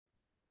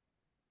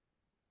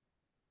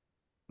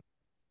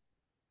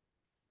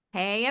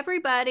Hey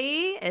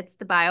everybody, it's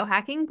the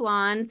Biohacking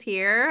Blondes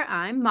here.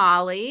 I'm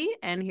Molly,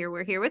 and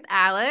we're here with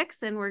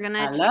Alex, and we're gonna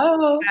chat with you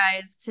Hello.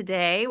 guys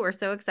today. We're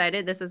so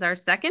excited. This is our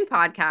second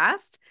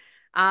podcast.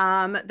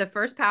 The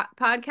first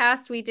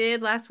podcast we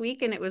did last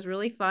week, and it was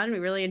really fun. We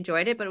really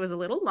enjoyed it, but it was a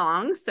little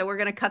long, so we're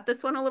gonna cut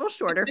this one a little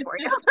shorter for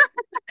you.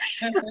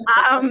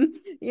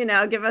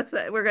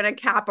 We're going to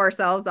cap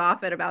ourselves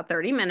off at about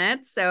 30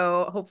 minutes.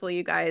 So hopefully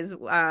you guys,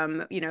 we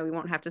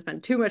won't have to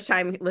spend too much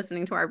time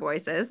listening to our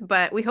voices,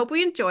 but we hope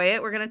we enjoy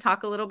it. We're going to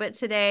talk a little bit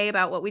today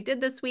about what we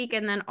did this week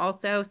and then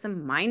also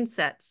some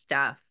mindset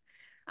stuff.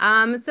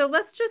 So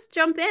let's just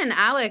jump in.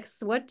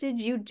 Alex, what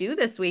did you do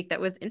this week that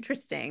was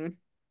interesting?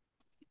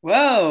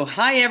 Whoa.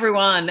 Hi,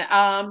 everyone.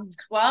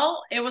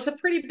 Well, it was a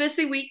pretty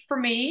busy week for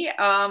me.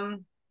 I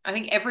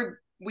think every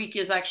week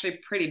is actually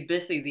pretty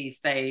busy these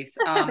days.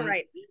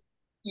 Right.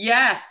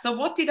 Yes. So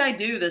what did I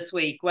do this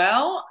week?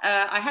 Well,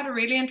 I had a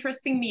really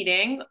interesting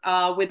meeting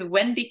with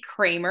Wendy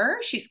Kramer.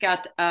 She's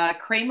got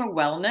Kramer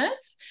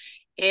Wellness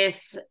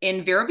is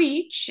in Vero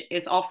Beach,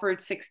 is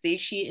offered 60.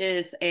 She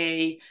is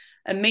a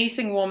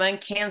amazing woman,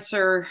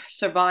 cancer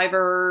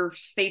survivor,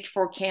 stage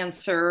 4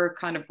 cancer,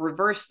 kind of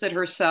reversed it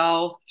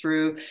herself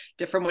through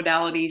different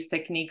modalities,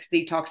 techniques,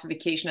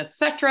 detoxification,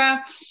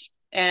 etc.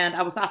 And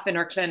I was up in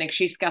her clinic.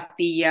 She's got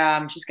the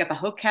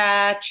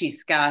HOCAT,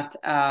 she's got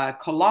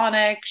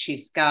colonic,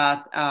 she's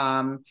got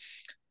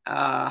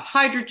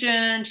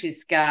hydrogen,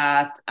 she's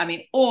got, I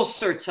mean, all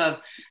sorts of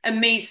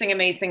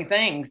amazing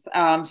things.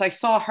 So I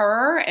saw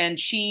her, and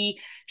she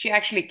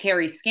actually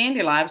carries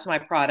Scandi Labs, my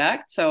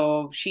product,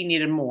 so she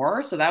needed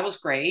more, so that was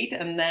great.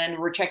 And then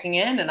we're checking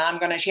in,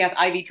 and she has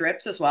IV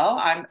drips as well.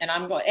 I'm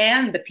going,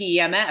 and the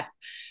PEMF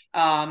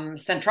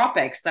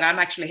Centropics that I'm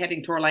actually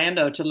heading to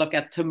Orlando to look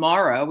at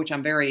tomorrow, which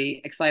I'm very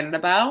excited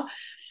about.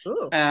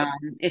 Ooh. Um,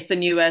 it's the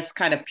newest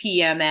kind of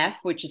PMF,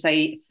 which is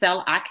a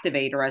cell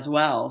activator as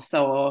well.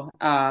 So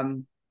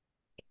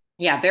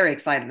yeah, very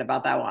excited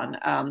about that one.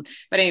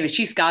 But anyway,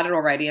 she's got it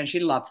already and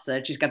she loves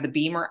it. She's got the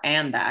Beamer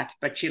and that,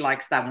 but she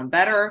likes that one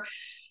better.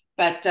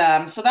 But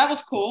so that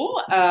was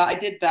cool. I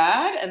did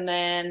that, and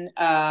then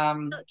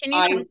Can you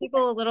I tell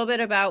people a little bit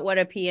about what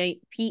a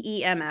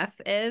PEMF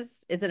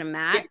is? Is it a yeah,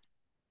 mat?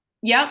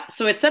 yeah,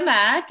 so it's a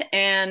mat,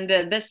 and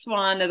this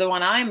one, the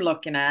one I'm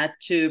looking at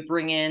to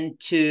bring in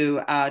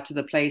to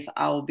the place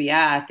I'll be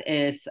at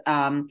is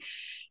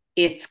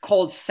it's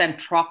called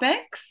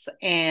Centropics,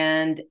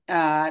 and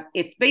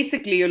it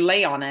basically you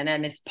lay on it,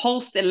 and it's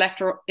pulsed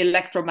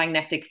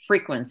electromagnetic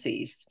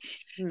frequencies.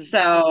 Hmm.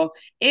 So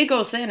it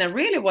goes in, and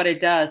really what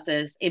it does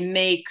is it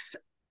makes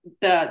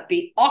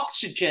the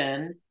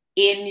oxygen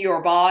in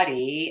your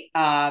body,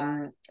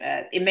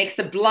 it makes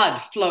the blood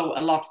flow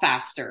a lot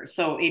faster.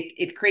 So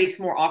it creates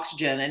more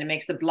oxygen, and it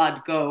makes the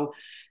blood go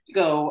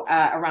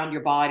around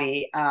your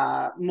body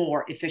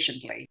more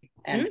efficiently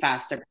and Hmm.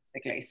 faster,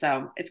 basically.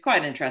 So it's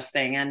quite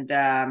interesting, and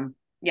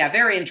yeah,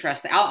 very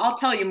interesting. I'll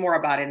tell you more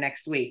about it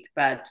next week,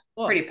 but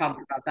Cool. pretty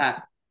pumped about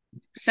that.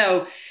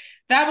 So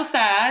that was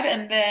that.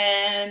 And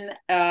then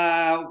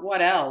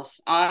what else?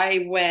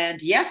 I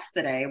went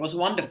yesterday. It was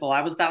wonderful.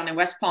 I was down in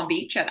West Palm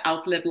Beach at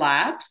Outlive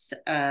Labs.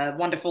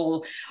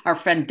 Wonderful. Our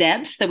friend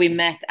Debs that we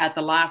met at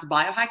the last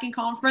biohacking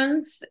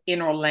conference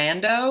in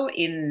Orlando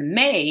in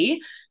May.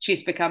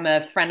 She's become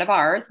a friend of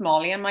ours,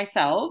 Molly and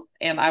myself.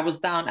 And I was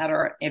down at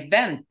our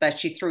event that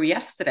she threw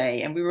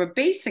yesterday. And we were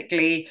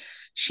basically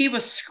she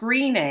was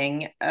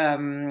screening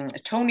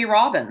Tony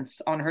Robbins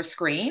on her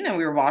screen, and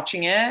we were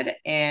watching it.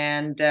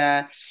 And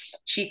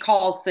she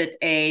calls it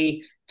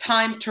a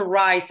Time to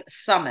Rise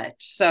Summit.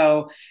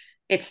 So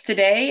it's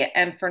today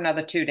and for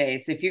another 2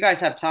 days. If you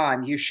guys have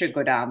time, you should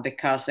go down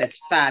because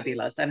it's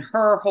fabulous. And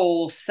her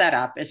whole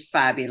setup is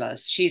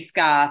fabulous. She's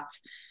got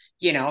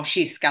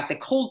the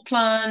cold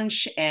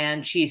plunge,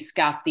 and she's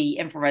got the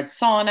infrared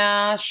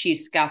sauna.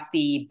 She's got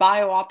the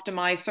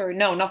biooptimizer.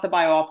 No, not the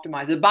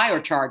biooptimizer, the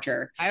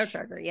biocharger,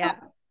 Biocharger, uh, yeah.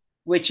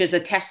 which is a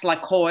Tesla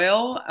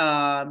coil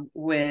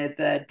with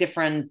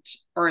different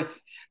earth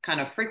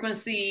kind of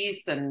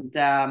frequencies. And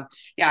yeah,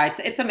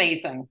 it's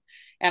amazing.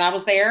 And I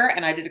was there,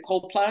 and I did a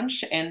cold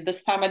plunge, and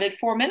this time I did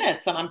 4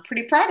 minutes, and I'm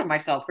pretty proud of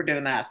myself for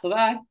doing that. So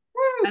That's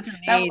that was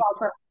amazing.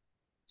 awesome.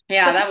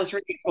 Yeah, For that was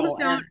really people who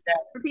cool. And don't,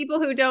 for people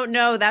who don't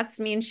know, that's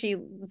means she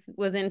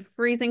was in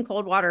freezing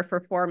cold water for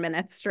 4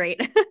 minutes straight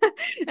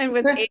and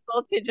was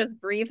able to just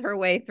breathe her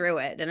way through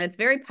it. And it's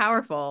very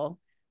powerful,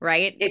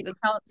 right? It,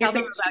 Tell it's them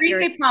about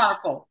your extremely experience.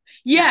 powerful.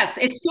 Yeah. Yes,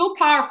 it's so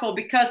powerful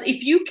because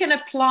if you can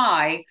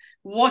apply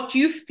what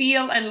you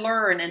feel and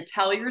learn and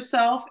tell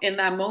yourself in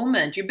that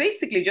moment, you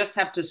basically just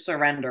have to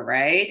surrender,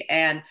 right?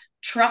 And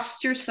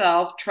trust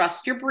yourself,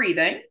 trust your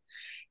breathing,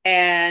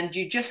 and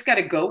you just got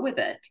to go with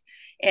it.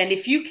 And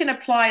if you can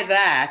apply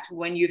that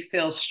when you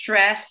feel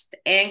stressed,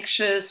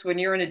 anxious, when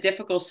you're in a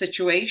difficult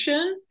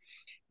situation,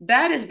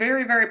 that is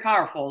very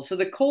powerful. So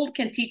the cold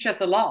can teach us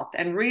a lot.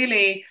 And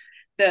really,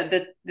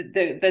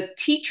 the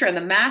teacher and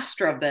the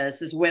master of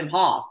this is Wim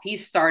Hof. He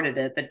started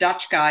it, the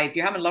Dutch guy. If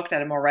you haven't looked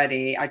at him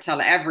already, I tell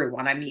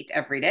everyone I meet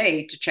every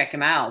day to check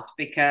him out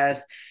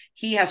because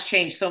he has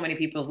changed so many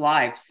people's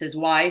lives. His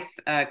wife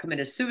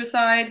committed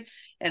suicide,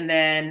 and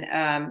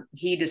then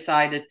he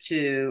decided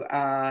to.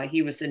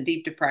 He was in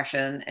deep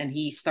depression, and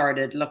he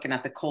started looking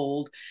at the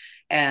cold,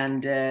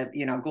 and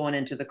going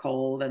into the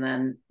cold, and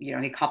then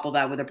he coupled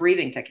that with the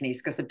breathing techniques,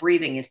 because the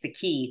breathing is the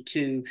key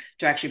to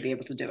actually be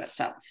able to do it.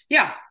 So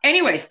yeah.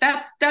 Anyways,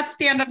 that's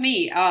the end of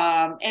me.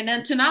 And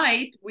then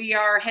tonight we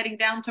are heading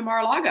down to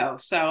Mar-a-Lago,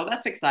 so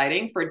that's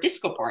exciting for a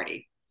disco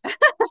party.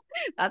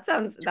 That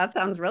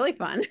sounds really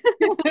fun.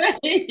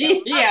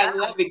 Yeah,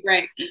 that'd be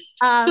great.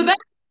 So Um,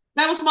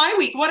 that was my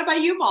week. What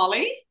about you,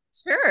 Molly?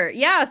 Sure.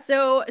 Yeah.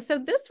 So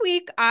this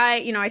week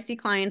I see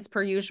clients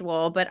per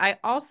usual, but I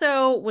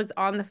also was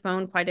on the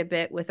phone quite a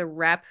bit with a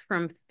rep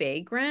from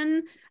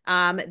Fagrin.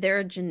 They're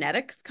a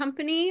genetics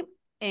company,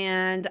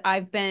 and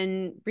I've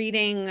been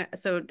reading.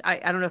 So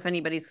I don't know if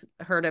anybody's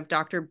heard of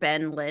Dr.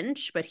 Ben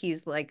Lynch, but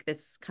he's like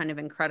this kind of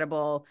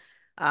incredible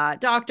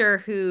doctor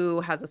who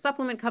has a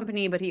supplement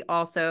company, but he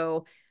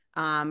also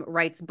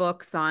writes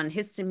books on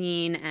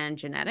histamine and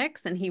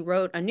genetics. And he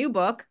wrote a new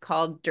book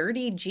called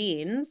Dirty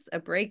Genes, a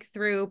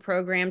breakthrough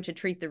program to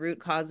treat the root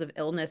cause of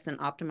illness and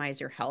optimize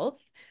your health.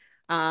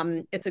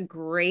 It's a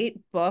great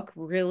book,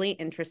 really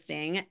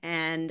interesting.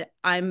 And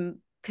I'm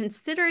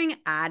considering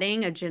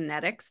adding a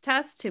genetics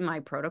test to my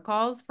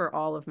protocols for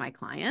all of my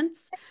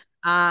clients,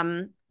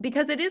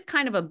 because it is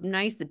kind of a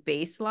nice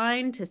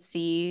baseline to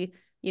see,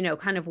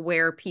 kind of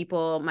where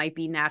people might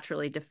be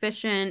naturally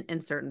deficient in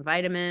certain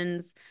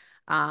vitamins,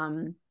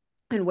 um,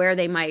 and where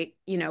they might,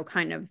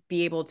 kind of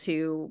be able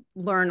to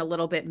learn a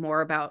little bit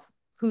more about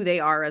who they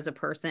are as a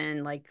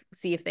person, like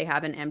see if they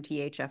have an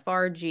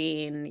MTHFR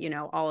gene,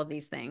 all of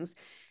these things.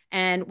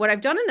 And what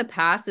I've done in the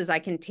past is I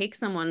can take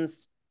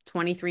someone's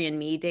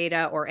 23andMe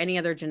data or any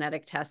other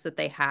genetic test that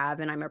they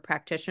have, and I'm a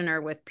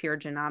practitioner with Pure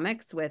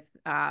Genomics with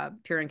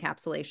Pure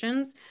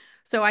Encapsulations.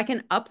 So I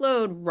can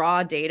upload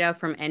raw data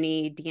from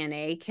any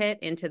DNA kit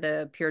into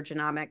the Pure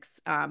Genomics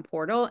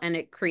portal, and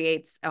it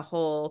creates a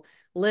whole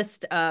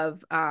list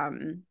of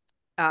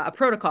a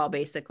protocol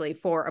basically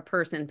for a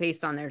person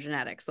based on their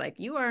genetics. Like,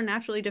 you are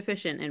naturally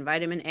deficient in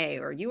vitamin A,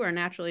 or you are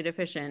naturally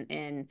deficient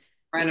in,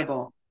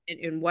 Incredible.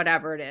 in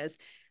whatever it is.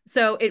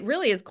 So it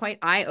really is quite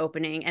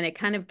eye-opening, and it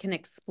kind of can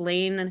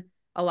explain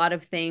a lot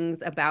of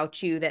things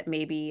about you that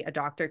maybe a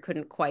doctor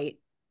couldn't quite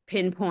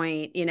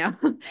pinpoint,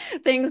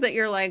 things that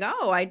you're like,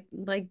 oh, I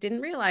like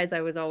didn't realize I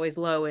was always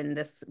low in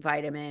this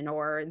vitamin,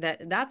 or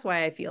that's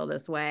why I feel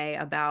this way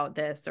about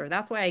this, or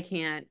that's why I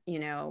can't,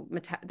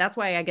 that's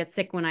why I get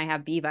sick when I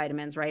have B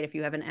vitamins, right? If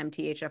you have an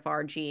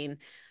MTHFR gene,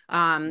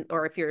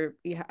 or if you're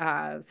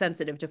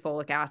sensitive to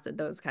folic acid,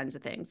 those kinds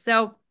of things.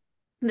 So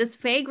this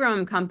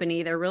Fagrum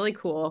company, they're really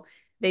cool.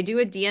 They do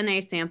a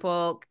DNA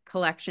sample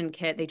collection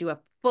kit. They do a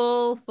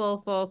full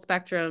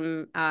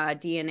spectrum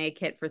DNA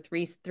kit for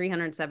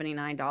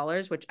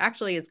 $379, which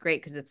actually is great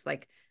because it's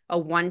like a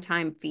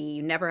one-time fee.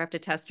 You never have to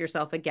test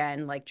yourself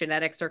again. Like,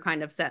 genetics are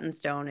kind of set in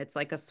stone. It's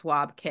like a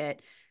swab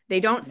kit. They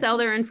don't sell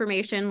their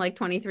information like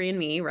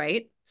 23andMe,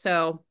 right?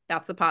 So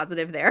that's a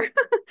positive there.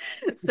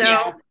 So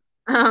Yeah.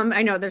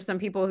 I know there's some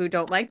people who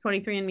don't like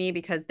 23andMe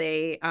because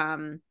they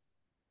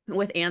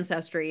with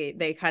Ancestry,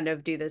 they kind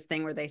of do this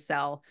thing where they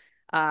sell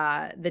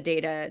the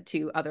data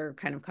to other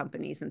kind of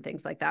companies and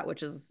things like that,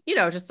 which is,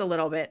 just a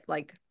little bit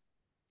like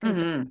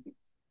concerning. Hmm.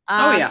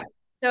 Oh Um, yeah.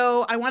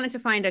 so I wanted to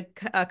find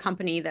a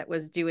company that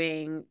was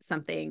doing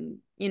something,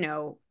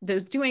 that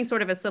was doing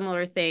sort of a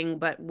similar thing,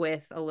 but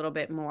with a little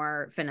bit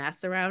more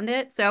finesse around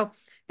it. So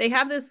they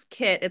have this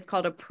kit. It's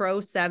called a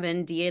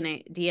Pro7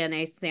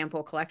 DNA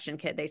sample collection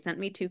kit. They sent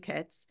me two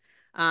kits.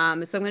 So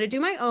I'm going to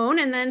do my own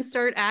and then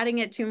start adding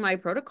it to my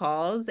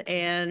protocols.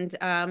 And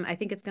I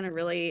think it's going to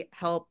really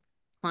help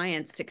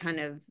clients to kind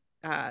of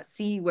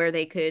see where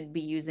they could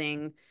be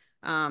using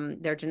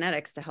their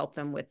genetics to help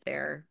them with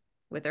their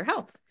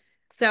health.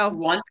 So,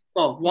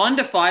 Wonderful,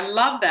 wonderful. I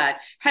love that.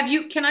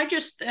 Can I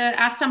just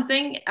ask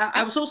something? I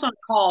yep. was also on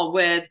a call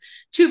with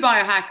two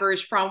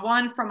biohackers,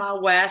 one from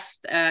out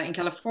west in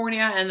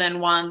California, and then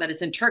one that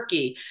is in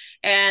Turkey.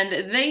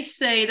 And they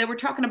were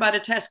talking about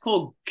a test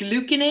called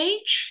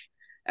glycinage,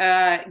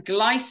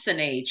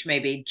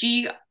 maybe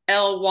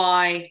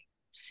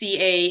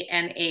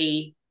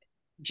GLYCANAGE.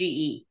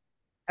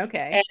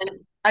 Okay. And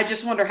I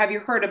just wonder, have you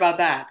heard about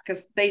that?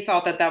 Because they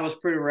thought that was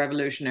pretty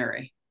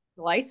revolutionary.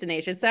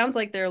 Glycination. It sounds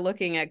like they're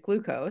looking at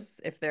glucose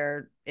if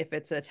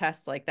it's a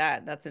test like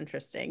that. That's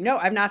interesting. No,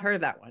 I've not heard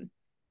of that one.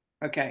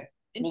 Okay,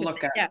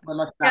 Interesting. Yeah. we'll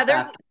look Yeah, at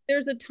that.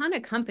 there's a ton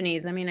of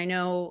companies. I mean, I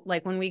know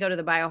like when we go to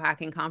the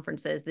biohacking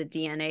conferences, the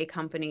DNA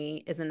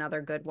company is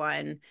another good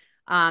one.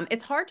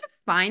 It's hard to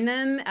find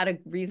them at a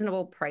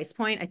reasonable price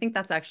point. I think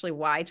that's actually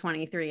why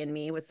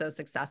 23andMe was so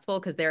successful,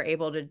 because they're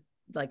able to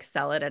like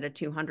sell it at a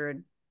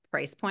 200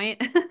 price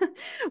point,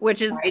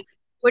 which is Right,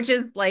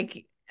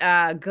 like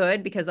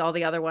good, because all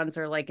the other ones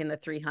are like in the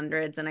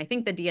 300s, and I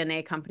think the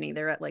DNA company,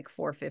 they're at like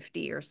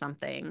 450 or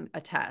something a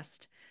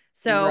test.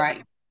 So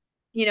right.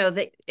 you know,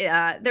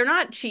 they're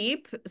not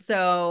cheap.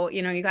 So,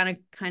 you know, you got to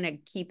kind of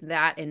keep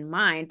that in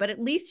mind, but at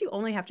least you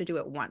only have to do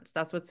it once.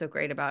 That's what's so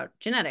great about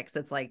genetics.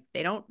 It's like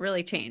they don't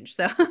really change.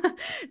 So,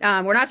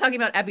 we're not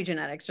talking about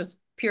epigenetics, just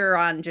pure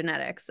on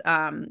genetics.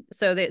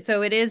 So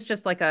it is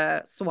just like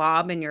a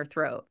swab in your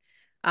throat.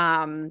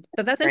 But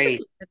that's Great.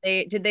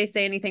 interesting. Did they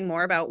say anything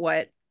more about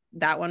what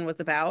that one was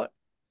about?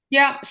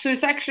 Yeah, so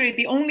it's actually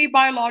the only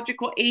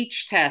biological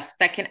age test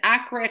that can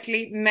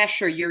accurately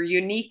measure your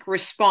unique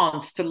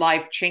response to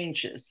life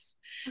changes.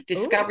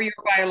 Discover Oh, your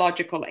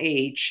biological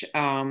age.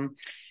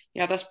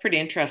 Yeah, that's pretty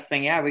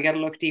interesting. Yeah, we got to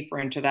look deeper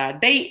into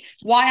that.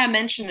 Why I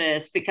mention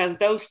this because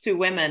those two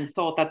women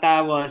thought that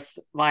that was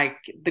like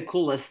the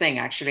coolest thing,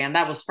 actually, and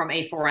that was from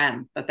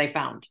A4M that they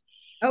found.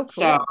 oh,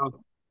 So, cool.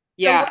 So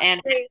yeah,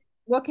 and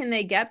what can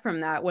they get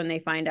from that when they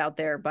find out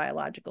their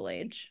biological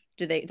age?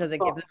 Does it give them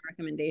so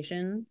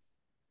recommendations?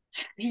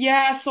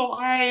 yeah, so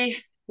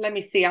let me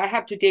see. I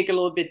have to dig a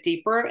little bit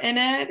deeper in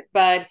it,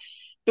 but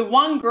the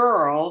one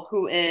girl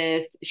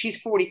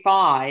she's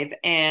 45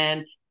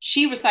 and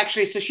she was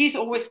actually so she's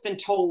always been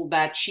told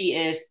that she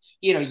is,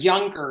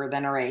 younger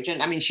than her age.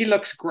 And I mean, she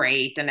looks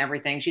great and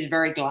everything. She's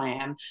very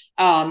glam.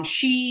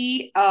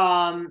 She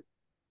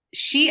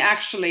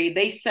actually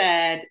they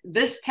said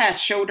this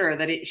test showed her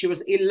that she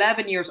was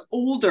 11 years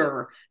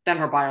older than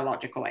her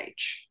biological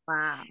age.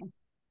 Wow.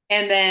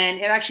 And then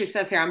it actually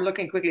says here, I'm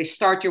looking quickly,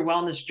 start your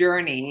wellness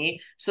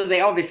journey. So they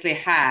obviously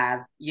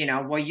have,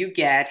 what you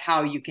get,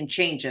 how you can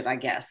change it, I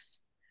guess,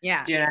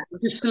 Yeah.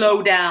 to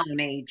slow down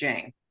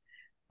aging.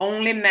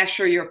 Only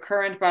measure your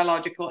current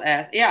biological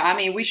age. Yeah, I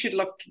mean, we should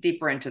look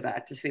deeper into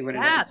that to see what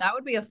it Yeah, is. that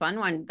would be a fun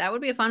one. That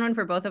would be a fun one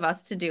for both of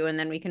us to do, and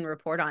then we can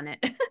report on it.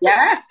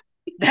 Yes,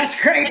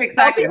 that's great. And tell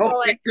Exactly. people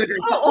Hopefully, like, good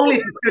result. oh, Only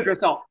if it's good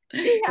result,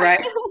 yeah.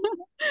 right?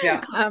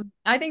 Yeah.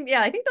 I think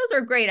those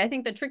are great. I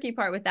think the tricky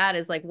part with that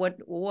is like what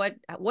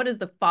is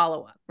the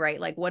follow-up, right?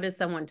 Like what is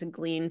someone to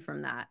glean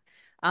from that?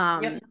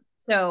 Um, Yep.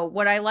 so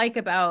what I like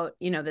about,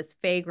 this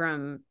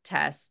Fagram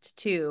test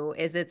too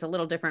is it's a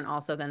little different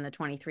also than the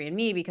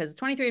 23andMe because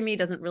 23andMe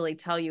doesn't really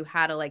tell you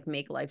how to like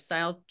make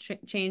lifestyle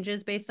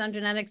changes based on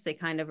genetics. They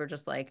kind of are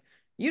just like,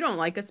 you don't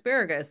like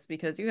asparagus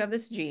because you have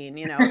this gene.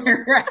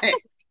 Right.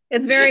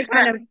 It's very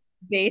kind Right. of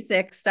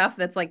basic stuff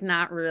that's like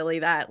not really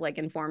that like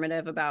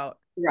informative about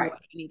Right.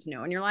 what you need to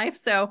know in your life.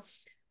 So,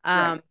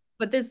 Right.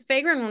 but this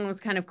Vagrant one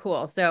was kind of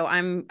cool. So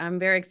I'm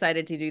very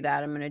excited to do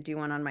that. I'm going to do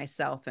one on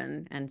myself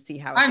and see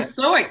how it I'm goes.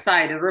 so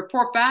excited.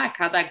 Report back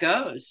how that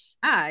goes.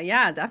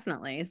 Yeah,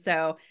 definitely.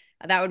 So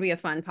that would be a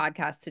fun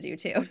podcast to do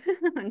too.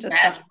 Just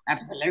Yes,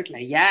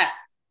 absolutely. Yes.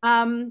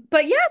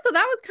 but yeah, so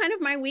that was kind of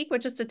my week,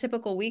 which is a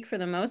typical week for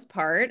the most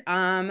part.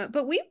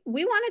 But we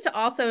wanted to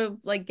also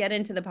like get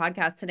into the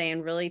podcast today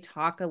and really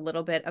talk a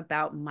little bit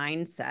about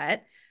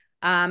mindset.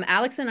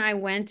 Alex and I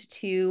went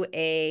to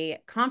a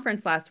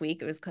conference last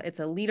week. It's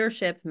a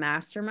leadership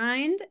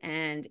mastermind,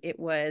 and it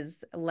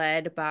was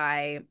led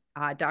by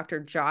Dr.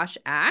 Josh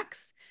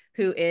Axe,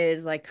 who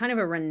is like kind of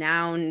a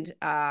renowned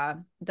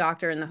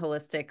doctor in the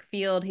holistic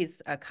field.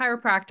 He's a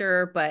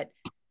chiropractor, but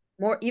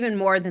even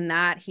more than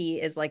that,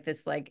 he is like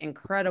this like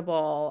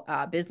incredible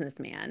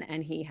businessman,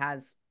 and he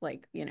has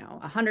like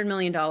 $100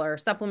 million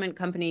supplement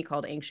company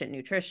called Ancient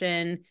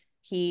Nutrition.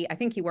 I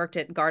think he worked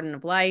at Garden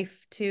of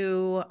Life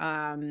too,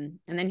 and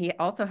then he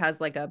also has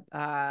like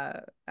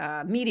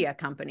a media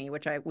company,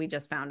 which we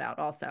just found out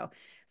also.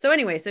 So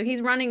anyway, so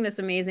he's running this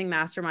amazing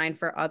mastermind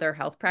for other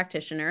health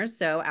practitioners.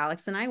 So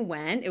Alex and I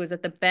went. It was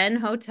at the Ben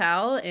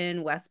Hotel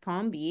in West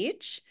Palm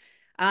Beach.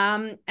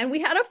 And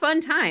we had a fun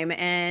time,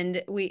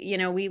 and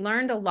we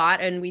learned a lot,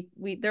 and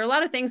there are a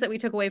lot of things that we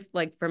took away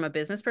like from a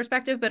business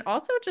perspective, but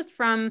also just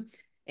from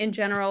in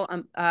general,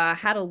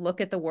 how to look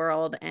at the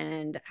world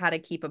and how to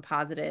keep a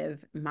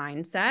positive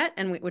mindset,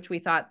 and which we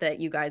thought that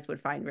you guys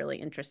would find really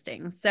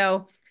interesting.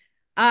 So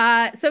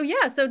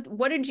yeah, so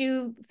what did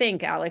you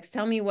think, Alex?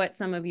 Tell me what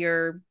some of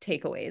your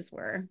takeaways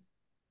were.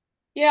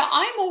 Yeah,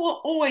 I'm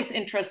always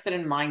interested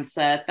in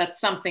mindset. That's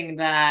something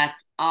that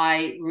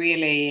I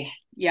really,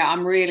 yeah, I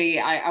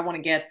want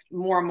to get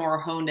more and more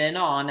honed in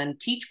on and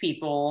teach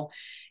people.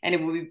 And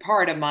it will be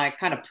part of my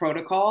kind of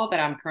protocol that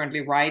I'm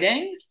currently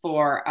writing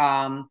for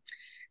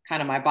kind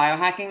of my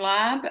biohacking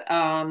lab.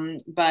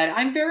 But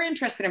I'm very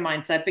interested in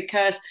mindset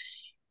because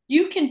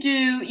you can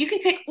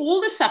take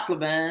all the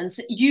supplements,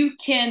 you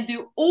can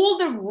do all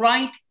the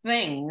right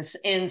things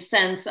in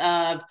sense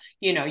of,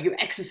 you're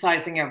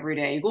exercising every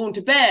day, you're going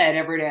to bed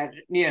every day at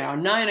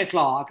 9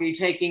 o'clock, you're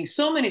taking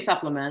so many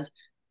supplements,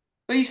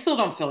 but you still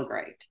don't feel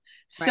great.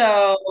 Right.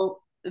 So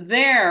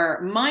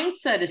their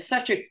mindset is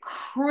such a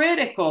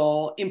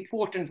critical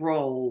important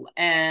role.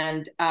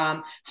 And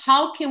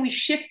how can we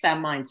shift that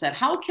mindset?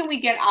 How can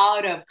we get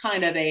out of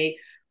kind of a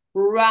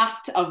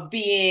rut of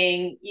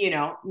being,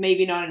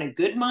 maybe not in a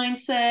good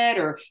mindset?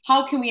 Or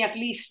how can we at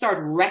least start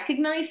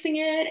recognizing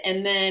it?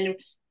 And then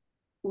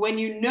when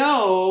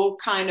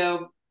kind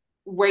of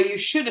where you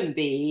shouldn't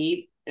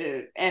be,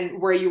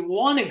 and where you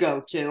want to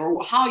go to,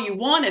 or how you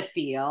want to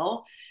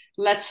feel,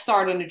 let's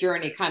start on a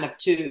journey kind of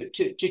to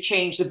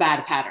change the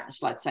bad patterns,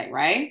 let's say,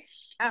 right?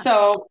 Yeah.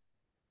 So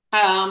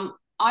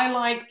I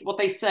liked what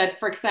they said.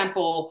 For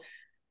example,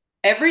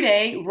 every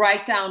day,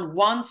 write down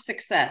one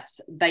success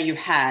that you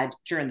had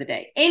during the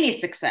day, any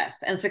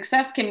success. And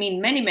success can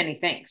mean many, many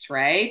things,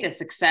 right? A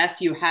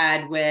success you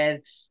had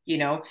with,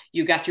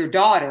 you got your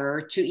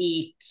daughter to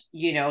eat,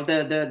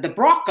 the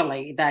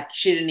broccoli that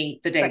she didn't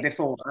eat the day Right.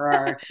 before,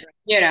 or,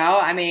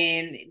 I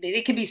mean,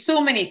 it can be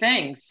so many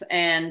things.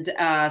 And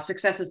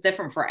success is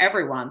different for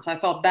everyone. So I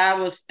thought that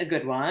was a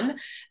good one.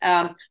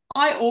 I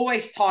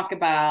always talk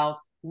about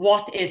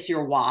what is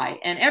your why?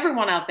 And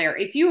everyone out there,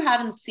 if you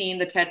haven't seen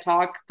the TED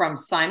Talk from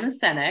Simon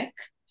Sinek,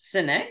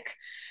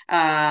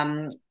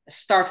 um,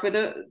 start with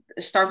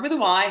a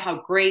why. How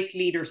great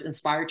leaders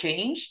inspire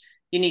change.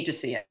 You need to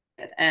see it,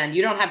 and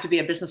you don't have to be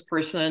a business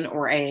person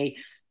or a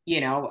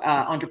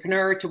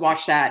entrepreneur to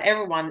watch that.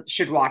 Everyone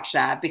should watch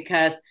that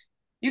because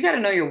you got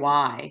to know your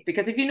why.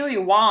 Because if you know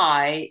your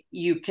why,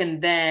 you can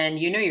then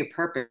your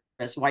purpose,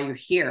 why you're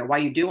here, why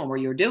you're doing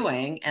what you're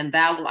doing, and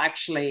that will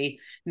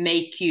actually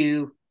make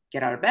you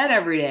get out of bed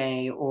every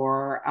day,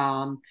 or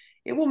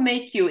it will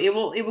make you, it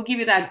will give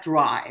you that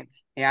drive.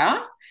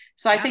 Yeah.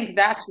 So I Yeah. think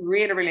that's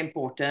really, really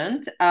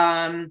important.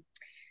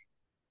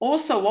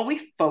 Also, what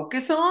we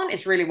focus on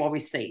is really what we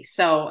see.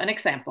 So an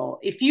example,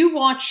 if you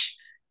watch,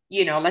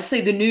 let's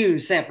say the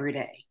news every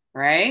day,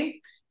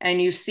 right?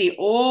 And you see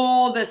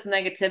all this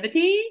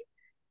negativity,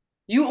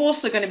 you're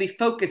also going to be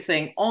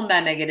focusing on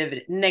that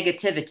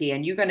negativity,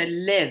 and you're going to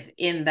live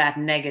in that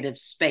negative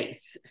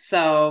space.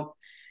 So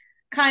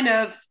kind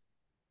of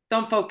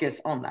don't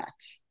focus on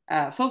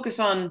that. Focus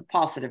on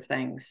positive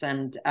things,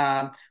 and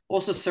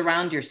also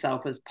surround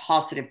yourself with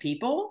positive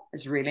people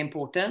is really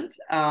important.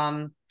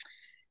 And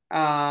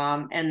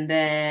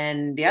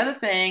then the other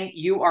thing,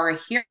 you are a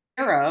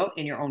hero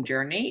in your own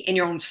journey, in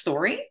your own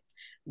story.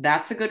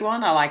 That's a good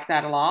one. I like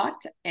that a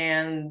lot.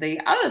 And the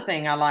other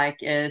thing I like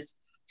is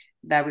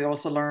that we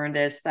also learned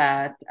is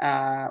that,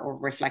 or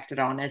reflected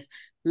on, is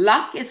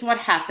luck is what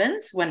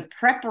happens when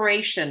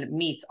preparation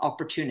meets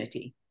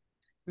opportunity.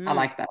 I Mm.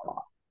 like that a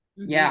lot.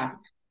 Mm-hmm. Yeah.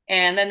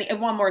 And then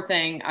one more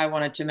thing I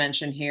wanted to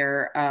mention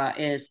here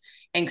is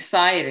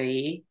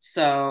anxiety.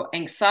 So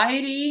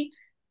anxiety,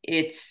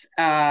 it's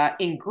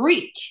in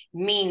Greek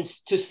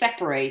means to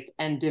separate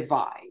and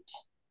divide.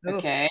 Ooh,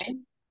 Okay,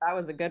 that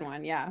was a good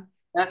one. Yeah.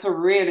 that's a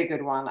really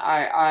good one.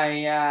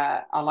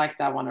 I like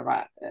that one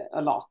about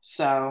a lot.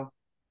 So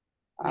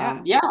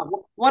Yeah. yeah.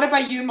 What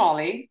about you,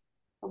 Molly?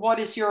 What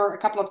is your a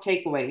couple of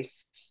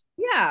takeaways?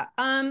 Yeah.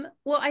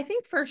 Well, I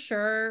think for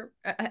sure,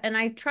 and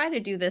I try to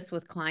do this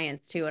with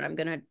clients too, and I'm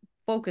going to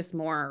focus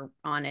more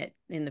on it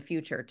in the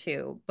future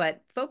too,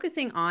 but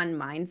focusing on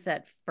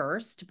mindset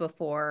first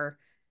before,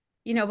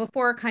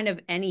 before kind of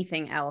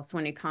anything else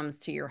when it comes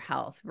to your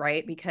health,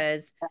 right?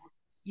 Because Yes.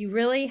 you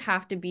really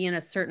have to be in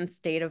a certain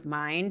state of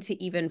mind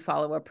to even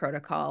follow a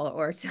protocol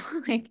or to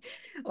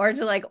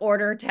like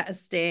order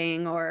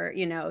testing or,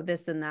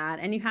 this and that.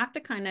 And you have to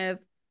kind of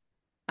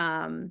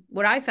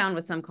what I found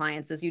with some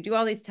clients is you do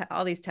all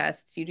these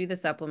tests, you do the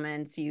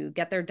supplements, you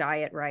get their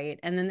diet right,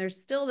 and then there's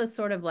still this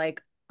sort of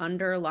like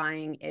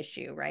underlying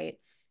issue, right?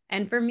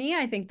 And for me,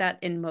 I think that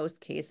in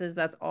most cases,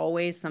 that's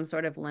always some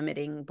sort of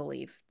limiting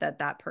belief that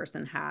that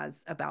person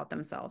has about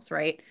themselves,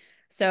 right?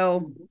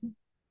 So Mhm.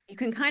 you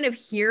can kind of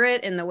hear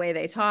it in the way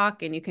they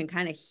talk, and you can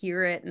kind of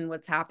hear it in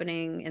what's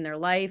happening in their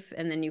life,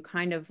 and then you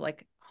kind of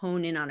like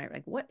hone in on it,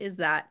 like what is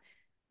that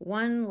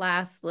one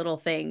last little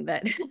thing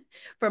that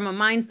from a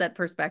mindset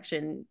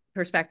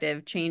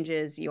perspective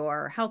changes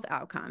your health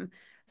outcome.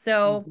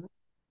 So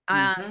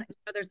Mhm. Mhm.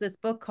 there's this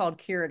book called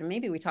Cured, and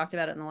maybe we talked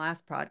about it in the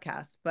last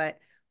podcast, but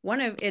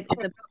one of it,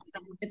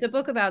 it's a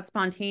book about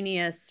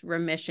spontaneous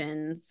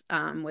remissions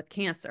with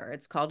cancer.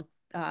 It's called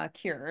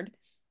Cured,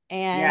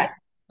 and Yes.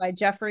 by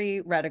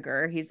Jeffrey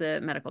Rediger. He's a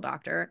medical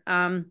doctor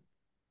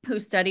who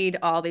studied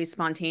all these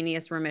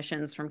spontaneous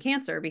remissions from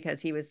cancer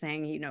because he was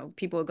saying,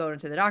 people would go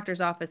into the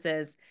doctor's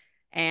offices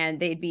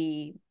and they'd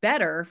be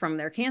better from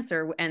their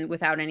cancer and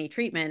without any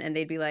treatment. And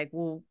they'd be like,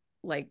 well,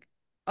 like,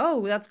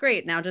 oh, that's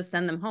great. Now just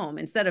send them home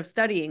instead of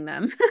studying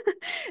them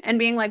and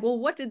being like, well,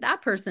 what did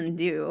that person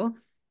do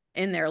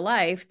in their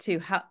life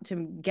to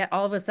get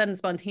all of a sudden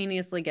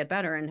spontaneously get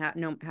better and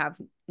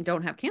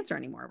don't have cancer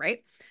anymore,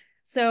 right?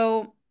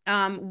 So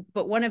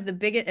but one of the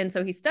biggest, and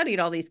so he studied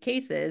all these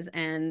cases,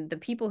 and the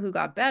people who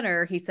got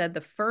better, he said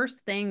the first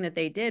thing that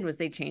they did was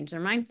they changed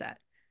their mindset.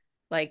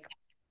 Like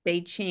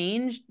they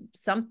changed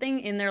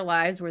something in their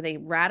lives where they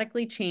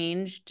radically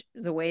changed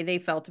the way they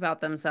felt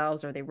about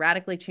themselves, or they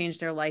radically changed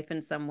their life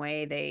in some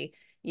way. They,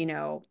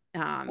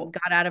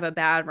 got out of a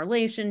bad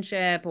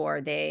relationship,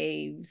 or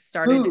they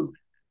started, Food.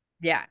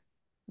 yeah,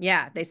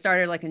 yeah, they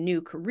started like a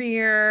new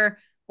career,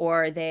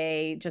 or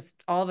they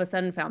just all of a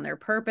sudden found their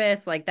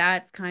purpose. Like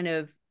that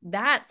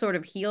sort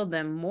of healed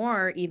them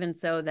more, even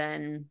so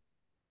than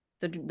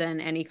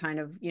any kind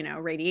of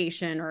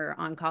radiation or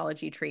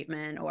oncology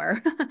treatment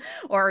or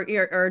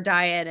or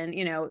diet.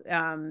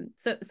 And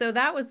so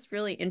that was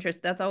really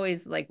interesting. That's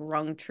always like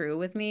rung true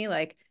with me,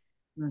 like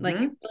you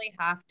Mhm. really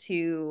have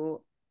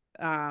to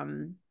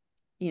um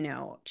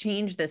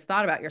change this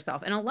thought about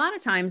yourself. And a lot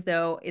of times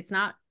though, it's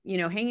not,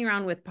 hanging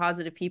around with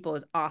positive people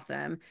is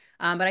awesome.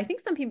 But I think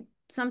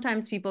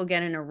sometimes people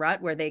get in a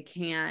rut where they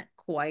can't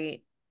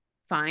quite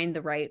find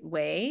the right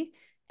way.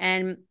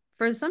 And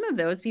for some of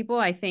those people,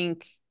 I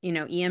think,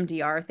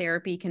 EMDR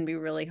therapy can be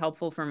really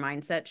helpful for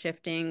mindset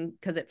shifting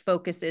because it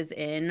focuses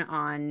in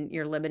on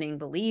your limiting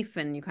belief,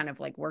 and you kind of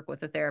like work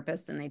with a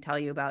therapist and they tell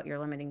you about your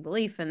limiting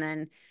belief. And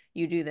then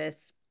you do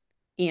this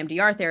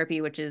EMDR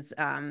therapy, which is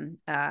an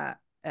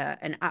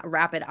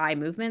rapid eye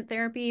movement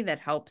therapy that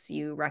helps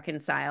you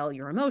reconcile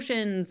your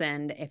emotions.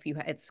 And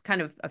it's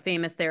kind of a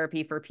famous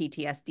therapy for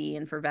PTSD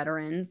and for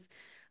veterans.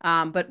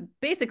 But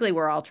basically,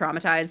 we're all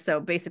traumatized, so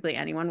basically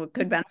anyone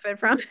could benefit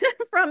from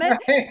from it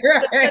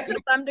Right.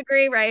 to some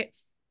degree, right?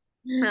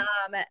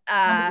 Um,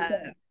 uh,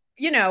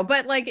 100%.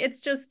 but like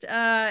it's just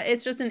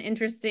an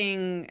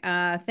interesting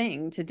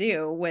thing to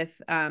do with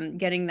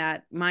getting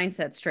that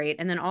mindset straight,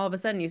 and then all of a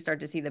sudden you start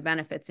to see the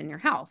benefits in your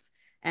health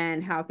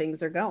and how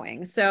things are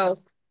going. So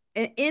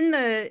in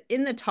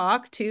the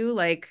talk too,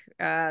 like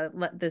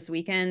this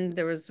weekend,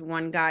 there was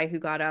one guy who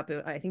got up.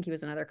 I think he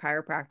was another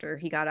chiropractor.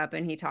 He got up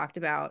and he talked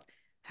about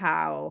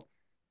how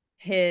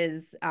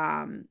his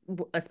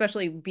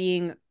especially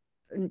being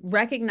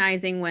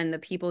recognizing when the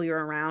people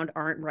you're around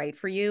aren't right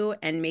for you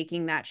and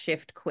making that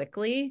shift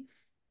quickly,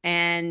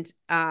 and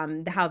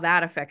how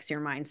that affects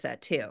your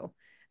mindset too.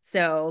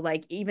 So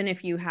like even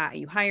if you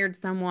hired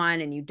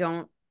someone and you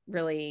don't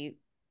really,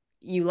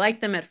 you like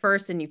them at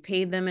first and you've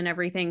paid them and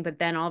everything, but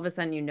then all of a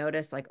sudden you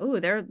notice like, oh,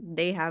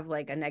 they have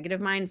like a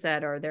negative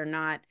mindset, or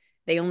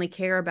they only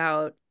care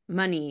about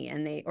money,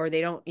 and they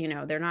don't,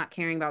 they're not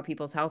caring about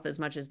people's health as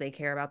much as they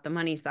care about the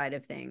money side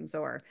of things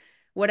or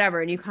whatever.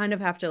 And you kind of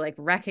have to like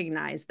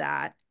recognize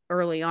that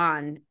early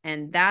on.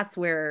 And that's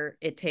where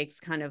it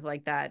takes kind of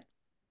like that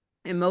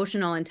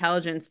emotional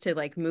intelligence to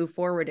like move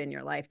forward in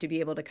your life, to be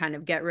able to kind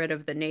of get rid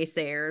of the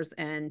naysayers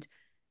and,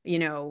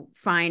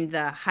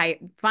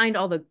 find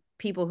all the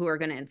people who are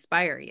going to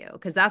inspire you.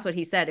 Because that's what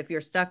he said. If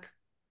you're stuck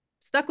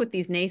with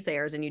these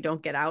naysayers and you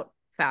don't get out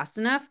fast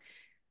enough,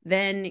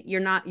 then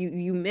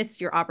you miss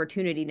your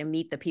opportunity to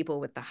meet the people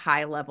with the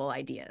high level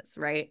ideas,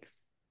 right?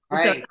 So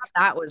Right.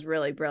 that was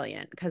really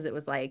brilliant because it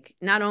was like,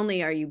 not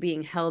only are you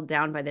being held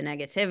down by the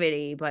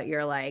negativity, but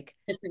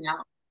Missing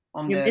out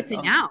on you're the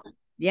missing out.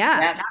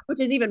 Yeah, yes.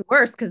 which is even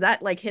worse because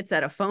that like hits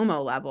at a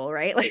FOMO level,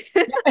 right? Like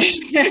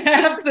we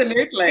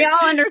Absolutely.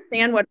 all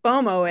understand what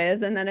FOMO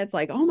is, and then it's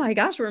like, oh my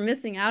gosh, we're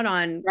missing out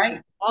on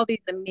Right. all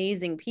these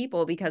amazing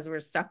people because we're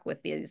stuck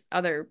with these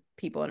other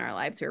people in our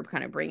lives who are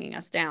kind of bringing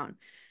us down.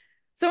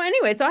 So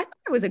anyway, so I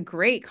thought it was a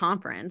great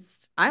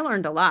conference. I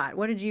learned a lot.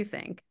 What did you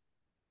think?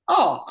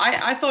 Oh,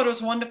 I thought it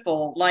was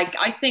wonderful. Like,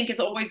 I think it's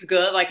always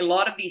good. Like, a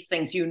lot of these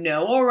things you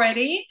know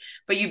already,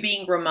 but you're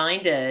being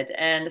reminded.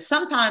 And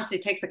sometimes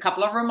it takes a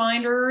couple of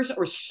reminders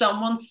or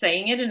someone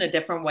saying it in a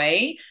different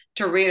way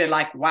to really,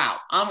 like, wow,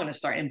 I'm going to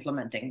start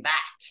implementing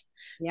that.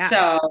 Yeah.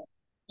 So,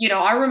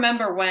 I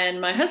remember when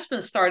my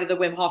husband started the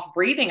Wim Hof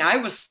breathing, I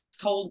was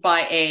told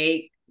by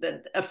a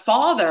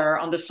father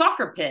on the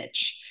soccer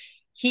pitch.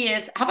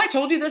 Have I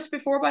told you this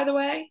before, by the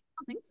way?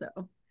 I think so.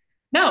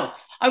 No,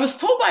 I was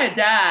told by a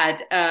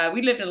dad.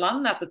 We lived in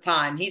London at the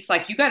time. He's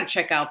like, "You got to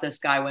check out this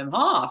guy Wim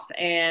Hof."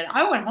 And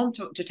I went home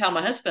to tell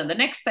my husband. The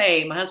next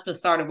day, my husband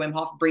started Wim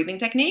Hof breathing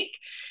technique.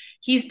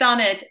 He's done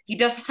it. He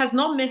has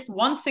not missed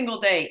one single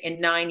day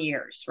in 9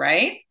 years,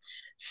 right?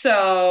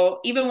 So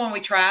even when we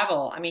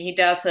travel, I mean, he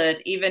does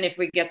it. Even if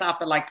we get up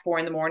at like 4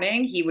 in the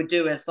morning, he would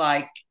do it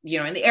like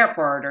in the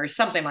airport or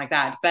something like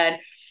that. But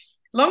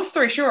long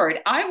story short,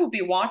 I will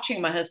be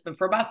watching my husband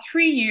for about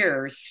 3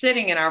 years,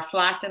 sitting in our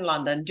flat in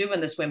London, doing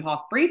this Wim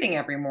Hof breathing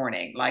every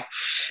morning, Yeah.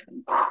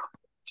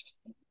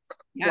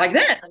 like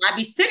this. And I'd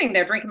be sitting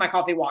there drinking my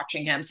coffee,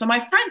 watching him. So my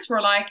friends were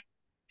like,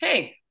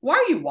 "Hey, why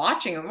are you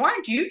watching him? Why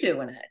aren't you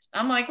doing it?"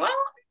 I'm like, "Well,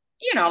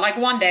 like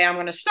one day I'm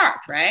going to start,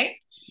 right?"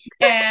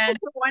 And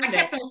I One day.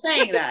 kept on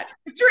saying that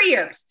for 3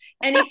 years.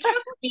 And it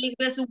took me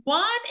this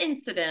one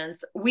incident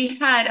we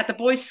had at the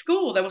boys'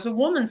 school. There was a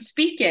woman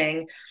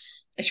speaking.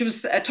 She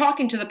was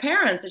talking to the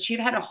parents, and she'd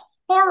had a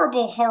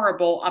horrible,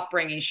 horrible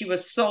upbringing. She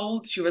was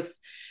sold. She was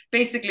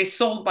basically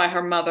sold by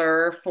her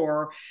mother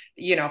for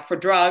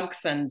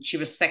drugs, and she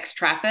was sex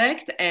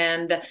trafficked.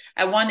 And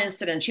at one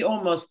incident, she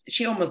almost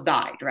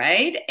died,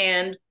 right?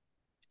 And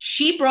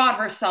she brought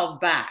herself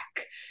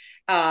back,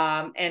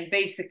 and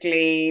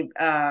basically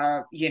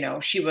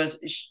she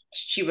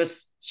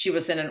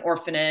was in an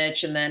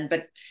orphanage, and then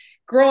but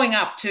growing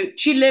up to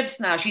she lives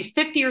now, she's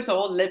 50 years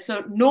old, lives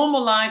a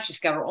normal life, she's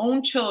got her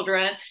own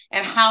children.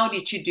 And how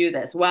did she do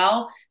this?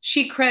 Well,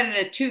 she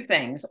credited two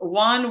things.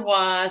 One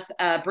was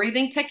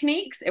breathing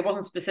techniques. It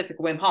wasn't specific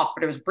Wim Hof,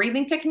 but it was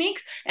breathing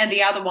techniques. And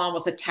the other one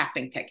was a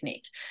tapping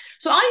technique.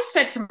 So I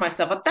said to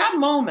myself at that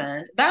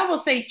moment, that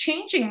was a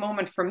changing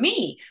moment for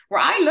me,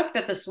 where I looked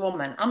at this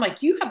woman. I'm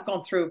like, you have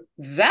gone through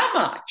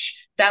that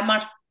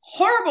much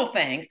horrible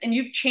things, and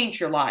you've changed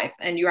your life,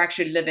 and you're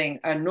actually living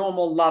a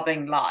normal,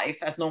 loving life,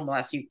 as normal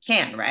as you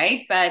can,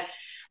 right? But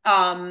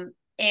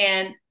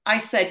and I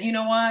said, you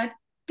know what,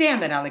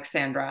 damn it,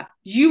 Alexandra,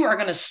 you are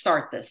going to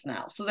start this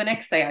now. So the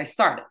next day I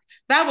started.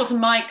 That was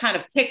my kind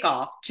of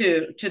kickoff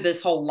to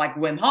this whole like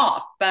Wim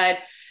Hof. But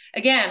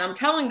again, I'm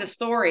telling the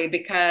story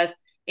because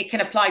it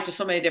can apply to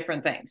so many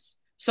different things.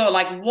 So,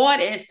 like, what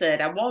is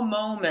it? At what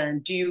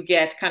moment do you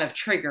get kind of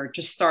triggered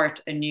to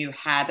start a new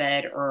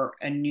habit or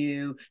a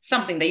new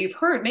something that you've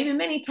heard maybe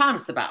many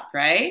times about,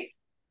 right?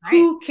 Right.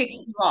 Who kicks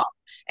you off?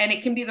 And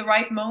it can be the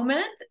right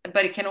moment,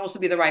 but it can also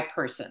be the right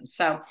person.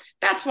 So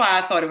that's why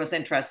I thought it was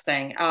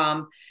interesting.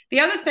 The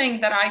other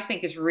thing that I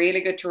think is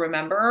really good to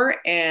remember,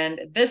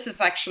 and this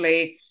is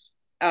actually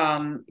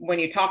when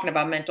you're talking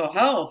about mental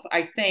health,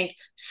 I think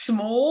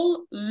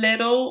small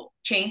little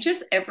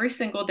changes every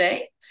single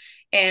day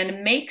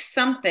and make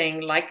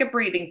something like a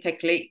breathing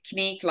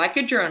technique, like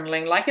a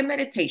journaling, like a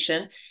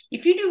meditation.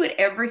 If you do it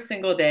every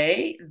single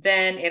day,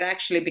 then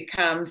it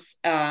becomes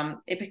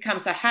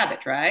a habit,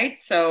 right?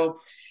 So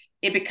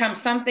it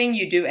becomes something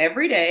you do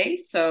every day.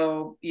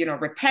 So,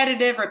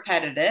 repetitive.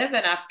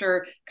 And after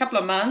a couple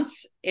of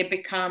months, it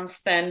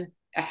becomes then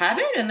a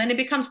habit, and then it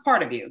becomes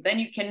part of you. Then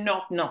you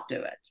cannot not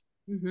do it.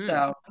 Mm-hmm.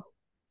 So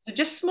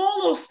just small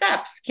little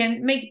steps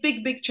can make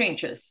big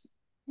changes.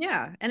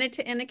 Yeah, and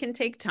it can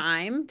take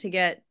time to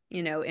get,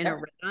 in a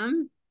Yes.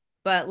 rhythm,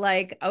 but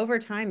like over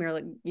time you're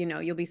like,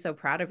 you'll be so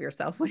proud of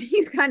yourself when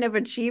you kind of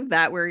achieve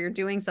that where you're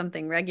doing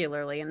something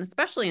regularly, and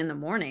especially in the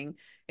morning,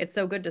 it's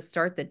so good to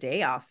start the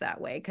day off that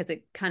way because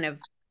it kind of,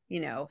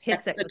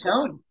 hits That's it the with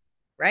tone.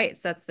 right,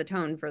 sets the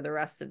tone for the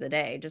rest of the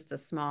day. Just a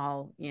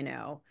small,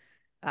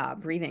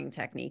 breathing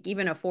technique,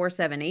 even a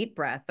 4-7-8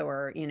 breath,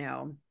 or,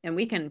 and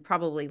we can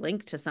probably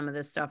link to some of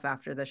this stuff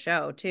after the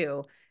show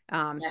too.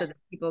 So Yes. that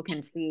people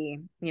can see,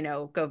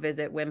 go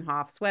visit Wim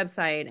Hof's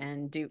website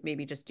and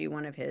maybe just do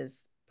one of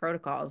his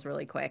protocols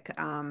really quick.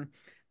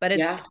 But it's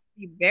Yeah.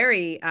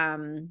 very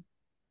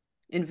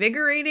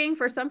invigorating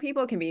for some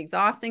people, it can be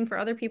exhausting for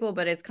other people,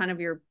 but it's kind of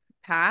your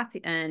path,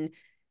 and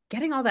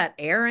getting all that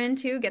air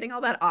into, getting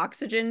all that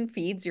oxygen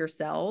feeds your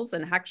cells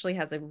and actually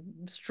has a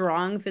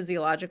strong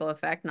physiological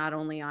effect, not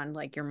only on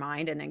like your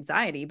mind and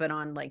anxiety, but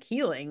on like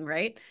healing,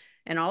 right?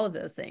 And all of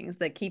those things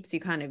that keeps you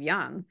kind of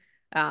young.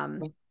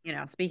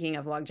 Speaking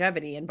of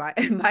longevity and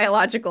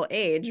biological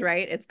age,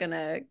 right? It's going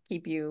to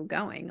keep you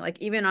going. Like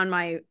even on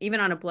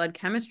a blood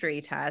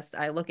chemistry test,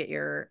 I look at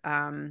your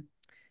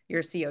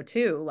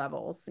CO2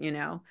 levels,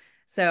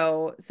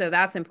 so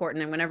that's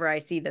important. And whenever I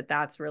see that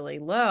that's really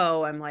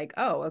low, I'm like,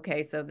 oh,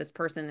 okay, so this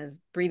person is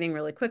breathing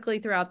really quickly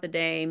throughout the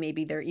day.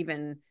 Maybe they're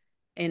even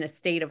in a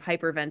state of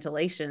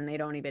hyperventilation. They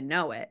don't even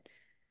know it,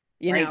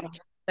 you know. Right.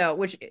 So,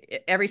 which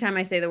every time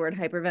I say the word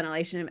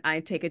hyperventilation, I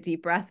take a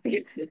deep breath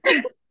because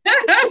I'm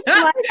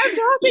Yeah. like, I'm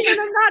talking and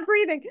I'm not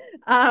breathing.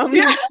 Um,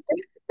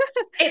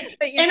 It,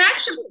 but you and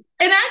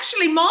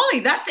actually,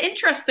 Molly, that's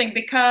interesting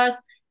because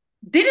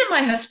didn't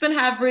my husband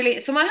have really?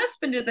 So my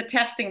husband did the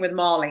testing with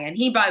Molly, and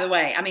he, by the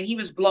way, I mean, he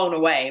was blown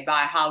away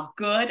by how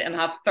good and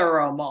how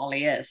thorough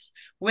Molly is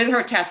with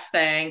her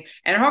testing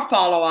and her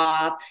follow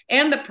up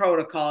and the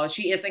protocol.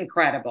 She is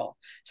incredible.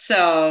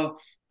 So,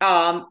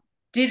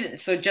 didn't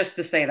so just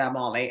to say that,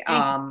 Molly,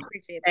 thank you.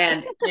 Appreciate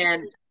that.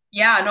 and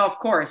yeah, no, of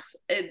course,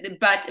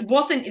 but it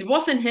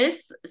wasn't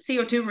his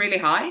CO2 really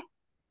high?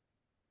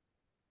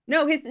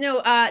 No,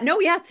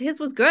 yes, his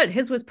was good.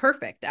 His was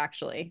perfect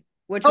actually,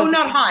 which Oh, was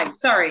not high.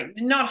 Sorry,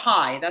 not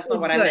high. That's not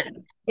was what I good.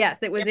 meant. Yes,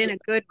 it was Yeah, in a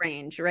good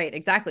range, right?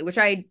 Exactly, which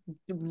I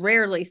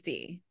rarely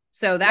see.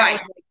 So right,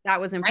 that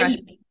was impressive.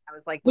 right. I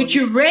was like, well, Which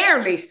you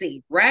rarely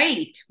see,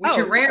 right? Which oh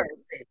you no, rarely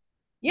see,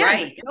 yeah,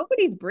 right?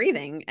 nobody's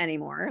breathing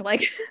anymore.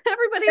 Like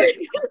everybody's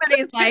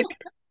like,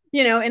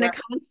 in a Right.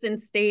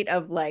 constant state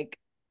of like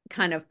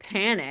kind of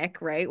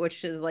panic, right?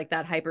 Which is like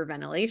that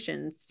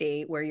hyperventilation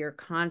state where you're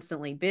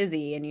constantly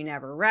busy and you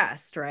never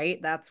rest, right?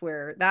 That's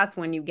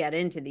when you get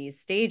into these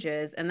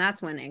stages, and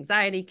that's when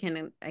anxiety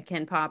can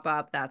pop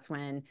up. That's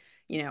when,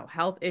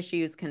 health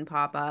issues can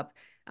pop up.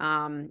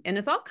 And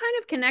it's all kind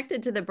of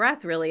connected to the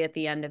breath really at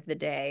the end of the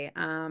day.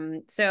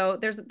 So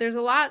there's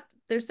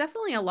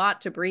definitely a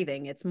lot to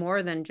breathing. It's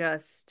more than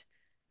just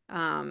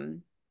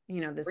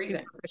this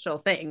Breathing. superficial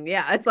thing.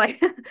 Yeah, it's like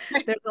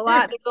there's a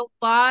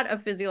lot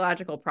of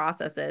physiological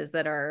processes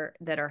that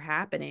are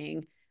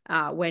happening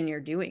when you're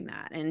doing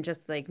that, and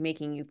just like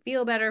making you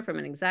feel better from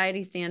an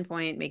anxiety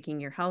standpoint, making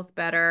your health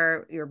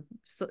better.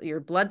 Your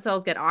blood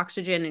cells get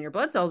oxygen, and your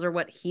blood cells are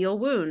what heal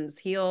wounds,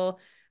 heal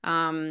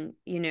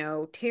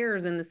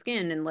tears in the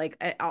skin, and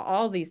like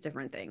all these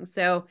different things.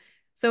 So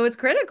it's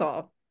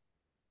critical.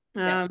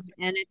 Yes.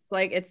 And it's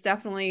like it's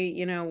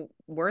definitely,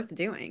 worth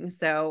doing.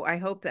 So I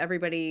hope that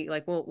everybody,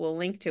 like, we'll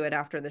link to it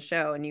after the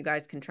show, and you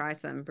guys can try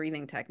some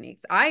breathing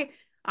techniques. I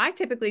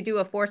typically do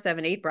a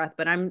 4-7-8 breath,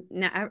 but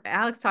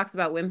Alex talks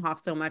about Wim Hof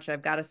so much,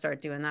 I've got to start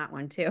doing that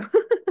one too.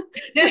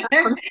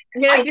 I'm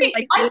gonna I do think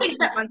like I 3 think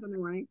that once in the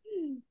morning.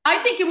 I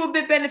think it would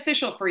be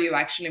beneficial for you,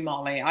 actually,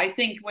 Molly. I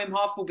think Wim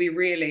Hof will be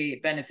really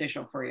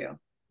beneficial for you.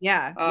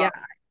 Yeah, Uh, yeah.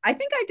 I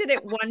think I did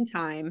it one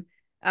time.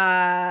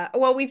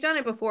 Well, we've done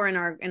it before in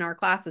our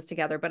classes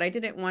together, but I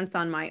did it once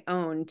on my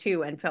own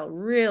too and felt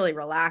really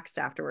relaxed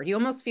afterward. You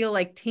almost feel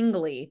like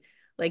tingly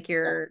like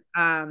you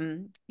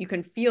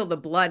can feel the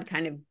blood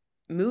kind of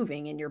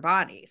moving in your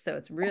body. So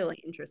it's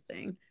really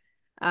interesting.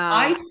 Um,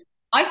 I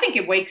I think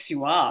it wakes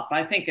you up.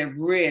 I think it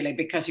really,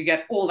 because you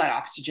get all that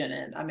oxygen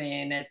in. I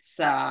mean, it's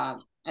I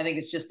think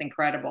it's just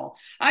incredible.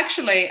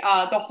 Actually,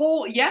 the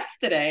whole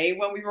yesterday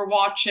when we were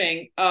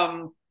watching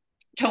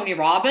Tony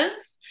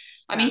Robbins,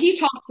 I mean, yeah. he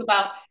talks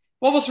about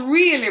what was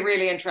really,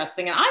 really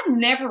interesting. And I've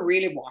never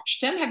really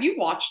watched him. Have you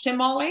watched him,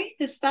 Molly,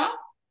 his stuff?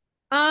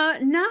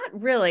 Not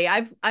really.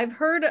 I've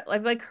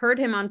like heard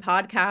him on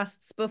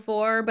podcasts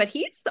before, but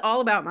he's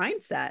all about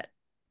mindset.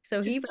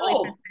 So he really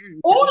fits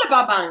Oh, all into.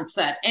 about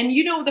mindset. And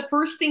you know, the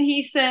first thing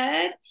he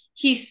said,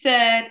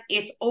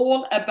 it's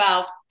all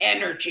about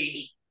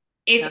energy.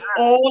 It's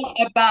all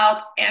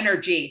about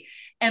energy.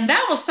 And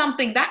that was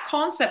something, that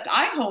concept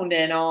I honed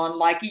in on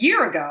like a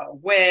year ago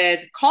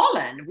with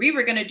Colin. We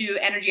were going to do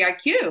Energy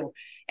IQ.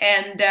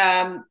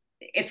 And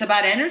it's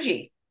about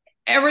energy.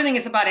 Everything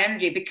is about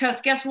energy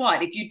because guess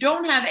what? If you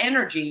don't have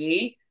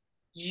energy,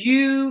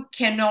 you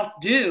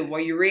cannot do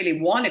what you really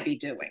want to be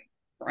doing,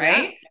 Yeah,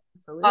 right?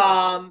 absolutely.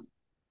 um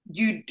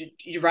you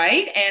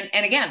right,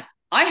 and again,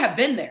 I have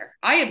been there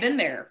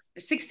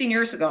 16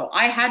 years ago.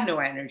 I had no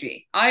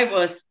energy. I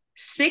was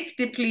sick,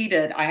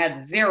 depleted. I had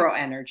zero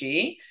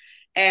energy.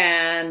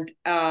 And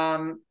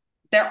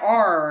there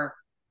are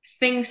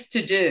things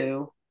to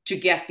do to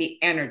get the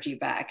energy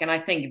back, and I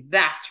think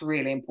that's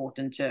really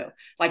important too.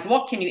 Like,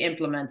 what can you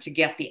implement to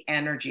get the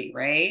energy,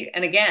 right?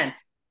 And again,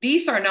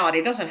 these are not,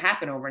 it doesn't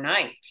happen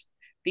overnight.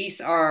 These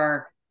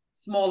are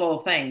small little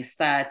things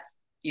that,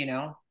 you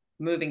know,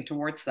 moving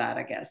towards that,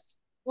 I guess.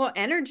 Well,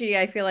 energy,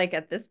 I feel like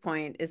at this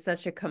point is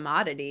such a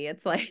commodity.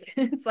 It's like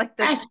it's like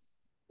this,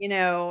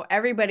 Yes.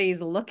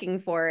 everybody's looking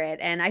for it.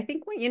 And I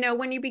think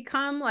when you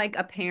become like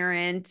a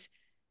parent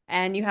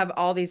and you have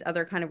all these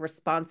other kind of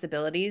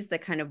responsibilities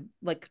that kind of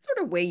like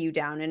sort of weigh you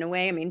down in a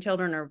way. I mean,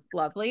 children are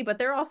lovely, but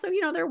they're also,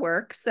 their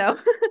work. So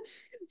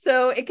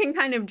so it can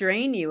kind of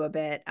drain you a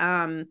bit.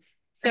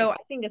 So I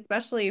think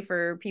especially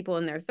for people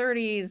in their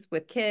 30s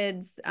with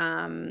kids,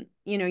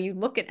 you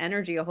look at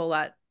energy a whole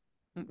lot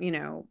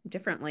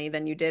differently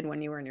than you did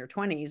when you were in your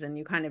 20s and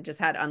you kind of just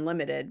had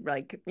unlimited,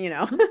 like,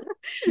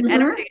 Mm-hmm.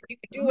 energy. You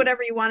could do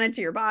whatever you wanted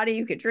to your body.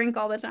 You could drink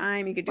all the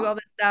time. You could do all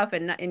this stuff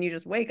and you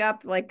just wake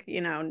up like,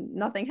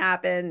 nothing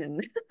happened.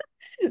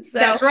 And so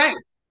That's right.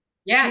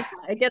 yeah,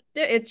 Yes.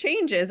 it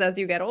changes as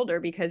you get older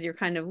because you're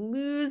kind of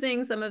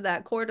losing some of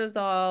that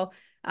cortisol.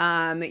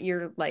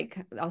 You're like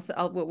also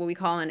what we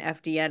call an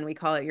FDN, we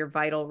call it your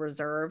vital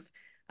reserve.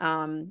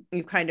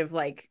 You've kind of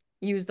like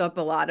used up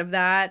a lot of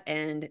that,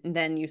 and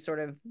then you sort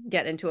of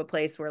get into a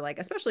place where, like,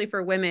 especially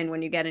for women,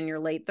 when you get in your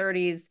late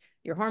 30s,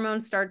 your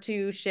hormones start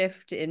to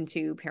shift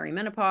into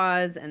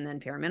perimenopause, and then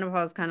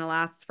perimenopause kind of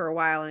lasts for a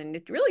while, and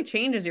it really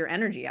changes your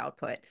energy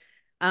output.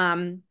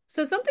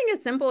 So something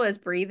as simple as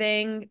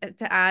breathing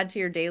to add to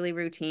your daily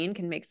routine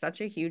can make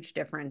such a huge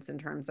difference in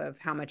terms of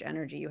how much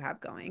energy you have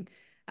going.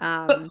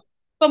 But Um,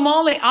 but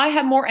Molly, I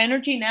have more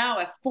energy now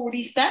at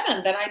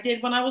 47 than I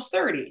did when I was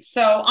 30.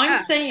 So I'm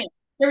yeah, saying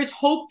there is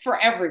hope for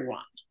everyone.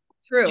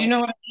 Do you true. know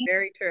what I mean?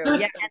 Very true.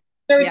 There's Yeah.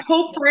 there's Yeah.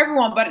 hope for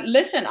everyone. But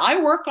listen, I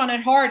work on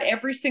it hard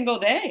every single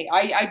day.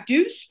 I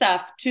do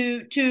stuff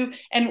to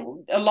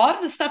and a lot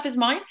of the stuff is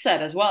mindset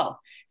as well.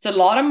 It's a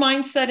lot of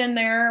mindset in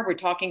there. We're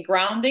talking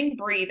grounding,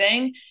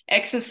 breathing,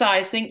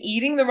 exercising,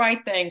 eating the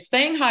right things,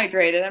 staying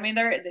hydrated. I mean,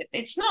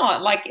 it's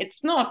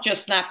not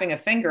just snapping a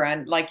finger,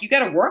 and like you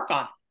got to work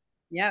on it.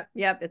 Yep.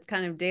 Yep. It's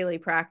kind of daily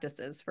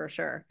practices for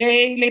sure.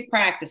 Daily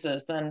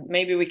practices, and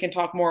maybe we can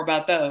talk more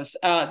about those.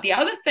 The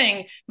other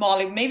thing,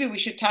 Molly, maybe we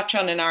should touch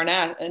on in our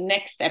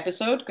next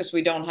episode, because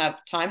we don't have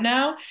time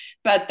now,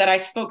 but that I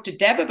spoke to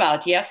Deb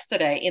about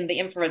yesterday in the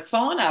infrared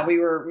sauna. We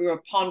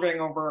were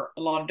pondering over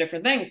a lot of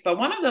different things, but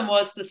one of them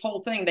was this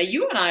whole thing that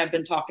you and I have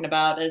been talking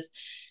about is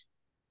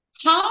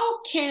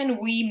how can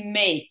we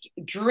make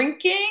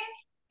drinking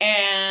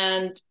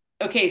and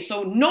okay,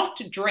 so not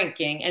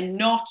drinking and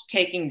not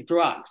taking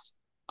drugs.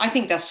 I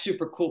think that's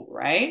super cool,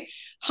 right?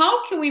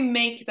 How can we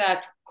make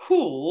that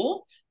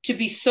cool to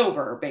be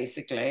sober,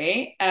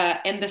 basically,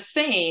 and the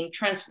same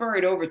transfer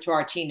it over to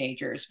our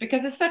teenagers?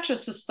 Because it's such a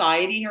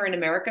society here in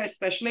America,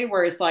 especially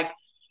where it's like,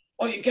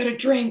 oh, you got to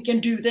drink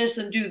and do this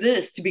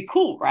to be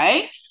cool,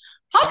 right?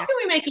 How Yeah. can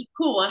we make it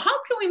cool? And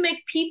how can we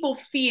make people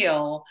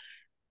feel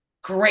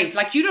great?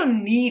 Like, you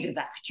don't need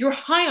that. You're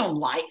high on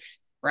life,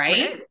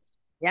 right? Right.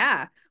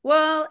 Yeah.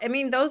 Well, I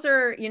mean, those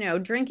are,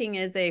 drinking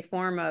is a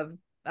form of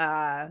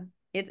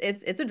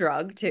it's a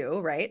drug too,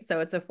 right?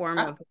 So it's a form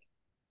of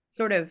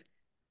sort of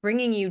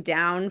bringing you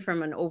down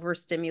from an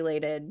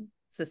overstimulated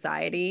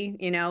society,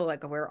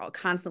 like we're all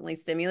constantly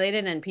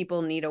stimulated and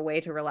people need a way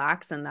to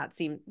relax. And that's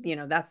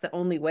the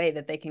only way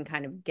that they can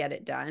kind of get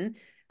it done.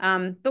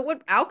 But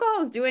what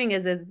alcohol is doing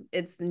is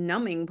it's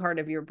numbing part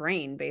of your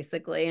brain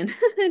basically, and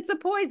it's a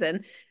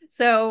poison.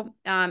 So,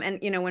 and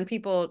when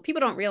people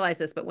don't realize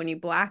this, but when you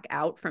black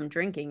out from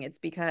drinking, it's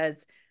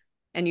because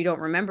and you don't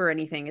remember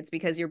anything, it's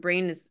because your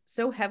brain is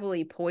so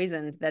heavily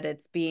poisoned that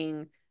it's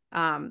being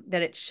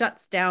that it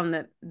shuts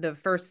down the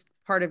first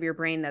part of your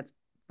brain that's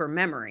for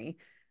memory.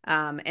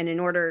 And in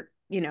order,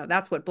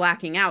 that's what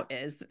blacking out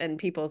is. And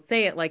people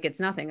say it like it's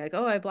nothing, like,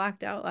 oh, I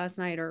blacked out last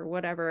night or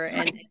whatever.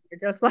 And Right. you're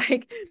just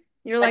like,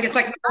 you're Like like, it's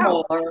like oh,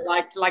 normal or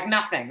like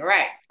nothing,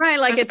 right? right,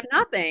 But like it's it's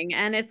nothing.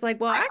 And it's like,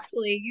 well, like,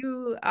 actually,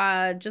 you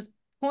just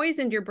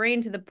poisoned your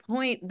brain to the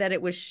point that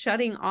it was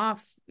shutting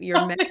off your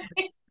I memory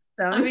mean,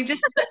 I system. mean,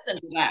 just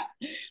listen to that.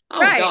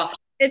 Oh Right. God.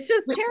 It's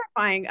just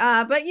terrifying.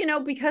 But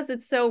because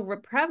it's so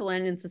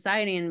prevalent in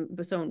society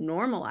and so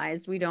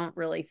normalized, we don't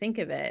really think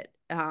of it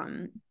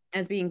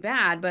as being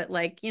bad. But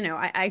like,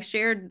 I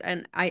shared,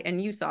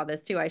 and you saw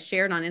this too. I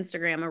shared on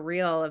Instagram a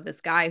reel of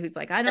this guy who's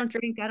like, I don't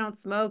drink, I don't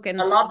smoke,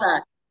 I and love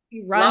that.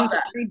 he Love runs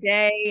that. every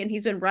day, and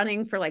he's been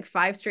running for like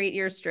 5 straight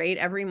years straight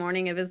every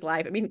morning of his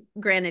life. I mean,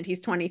 granted,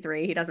 he's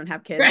 23, he doesn't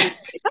have kids. Right.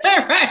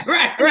 Right,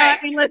 right, No, I right.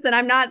 mean, listen,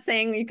 I'm not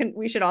saying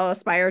we should all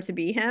aspire to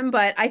be him,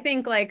 but I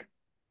think like,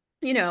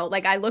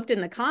 like I looked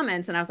in the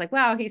comments and I was like,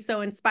 wow, he's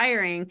so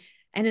inspiring.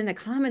 And in the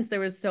comments, there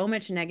was so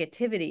much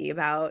negativity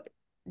about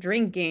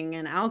drinking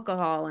and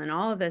alcohol and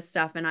all of this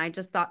stuff. And I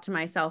just thought to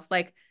myself,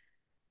 like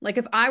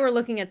if I were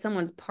looking at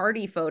someone's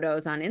party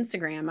photos on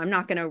Instagram, I'm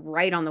not going to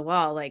write on the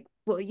wall, like,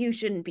 well, you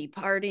shouldn't be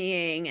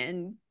partying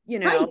and,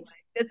 Right.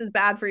 this is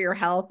bad for your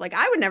health. Like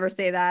I would never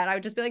say that. I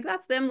would just be like,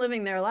 that's them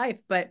living their life.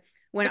 But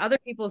when other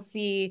people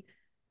see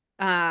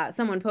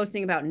someone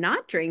posting about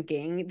not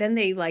drinking, then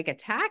they like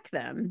attack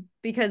them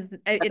because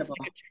it's Incredible.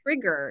 like a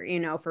trigger,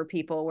 for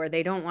people where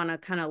they don't want to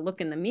kind of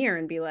look in the mirror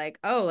and be like,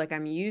 oh, like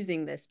I'm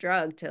using this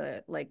drug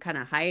to like kind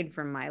of hide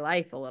from my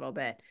life a little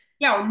bit.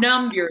 Yeah, or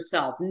numb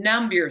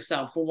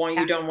yourself for what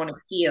Yeah, you don't want to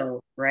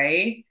feel,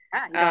 right?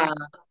 yeah, you don't, Uh,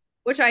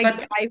 which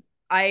but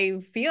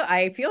I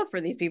feel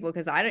for these people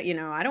because I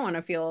don't want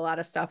to feel a lot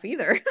of stuff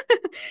either.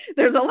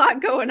 There's a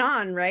lot going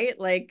on, right?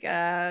 Like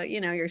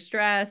you're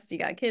stressed, you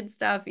got kid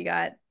stuff, you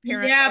got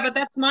parent, yeah, but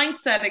that's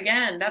mindset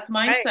again. That's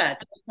right? mindset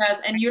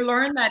because, and you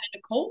learn that in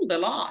the cold a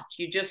lot.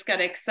 You just got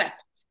to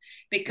accept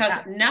because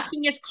Yeah,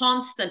 nothing is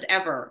constant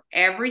ever.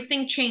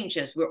 Everything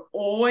changes. We're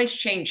always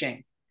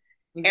changing.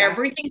 exactly.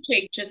 Everything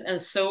changes,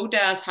 and so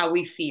does how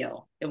we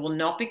feel. It will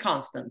not be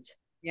constant.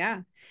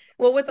 Yeah.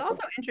 Well, what's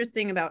also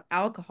interesting about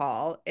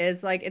alcohol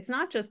is like it's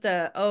not just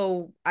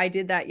oh, I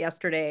did that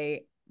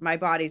yesterday, my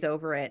body's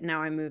over it,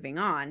 now I'm moving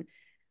on.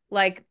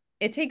 Like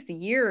it takes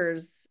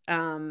years.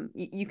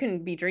 You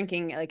can be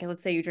drinking, like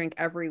let's say you drink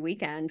every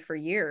weekend for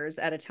years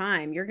at a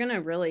time, you're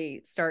gonna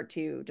really start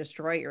to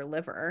destroy your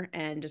liver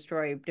and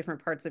destroy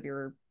different parts of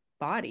your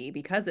body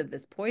because of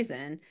this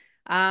poison.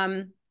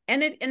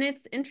 And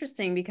it's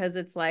interesting because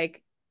it's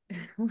like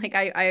like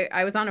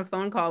I was on a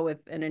phone call with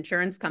an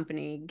insurance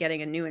company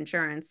getting a new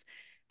insurance,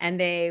 and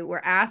they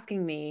were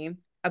asking me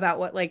about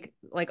what like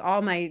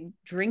all my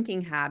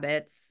drinking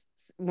habits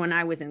when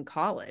I was in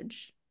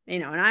college,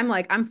 and I'm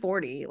like, I'm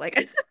 40,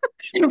 like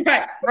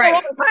Right, a right.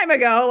 long time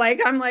ago.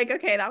 Like I'm like,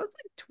 okay, that was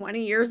like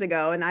 20 years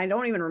ago and I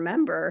don't even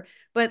remember.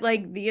 But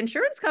like the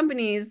insurance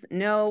companies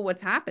know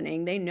what's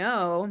happening. They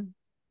know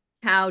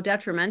how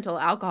detrimental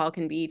alcohol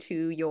can be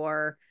to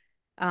your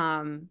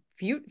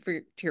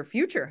to your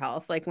future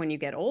health, like when you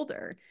get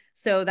older.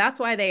 So that's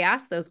why they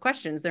ask those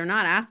questions. They're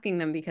not asking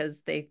them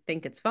because they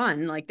think it's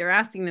fun. Like they're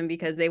asking them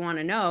because they want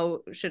to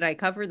know, should I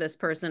cover this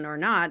person or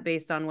not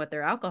based on what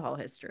their alcohol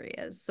history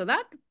is. So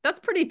that's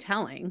pretty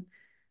telling.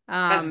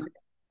 That's um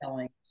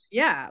telling.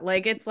 yeah,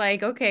 like it's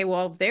like, okay,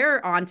 well,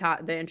 they're on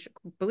top.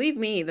 Believe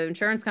me, the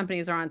insurance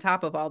companies are on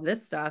top of all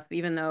this stuff,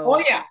 even Oh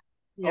though, yeah.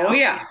 Oh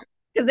yeah.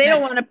 because they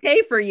don't want to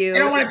pay for They you.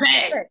 don't want to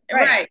pay. Right.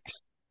 Right. So,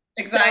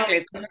 Exactly.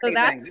 It's so amazing.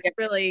 that's Yeah.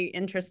 really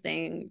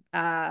interesting,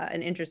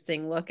 an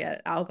interesting look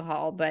at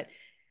alcohol. But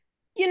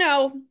you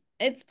know,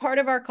 it's part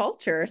of our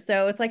culture.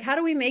 So it's like, how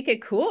do we make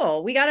it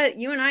cool?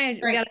 You and I,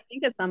 we Right. gotta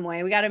think of some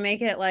way. We gotta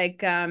make it like,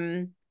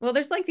 well,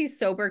 there's like these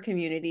sober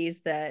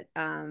communities that,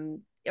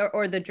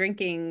 or the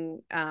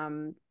drinking,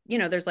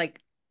 there's like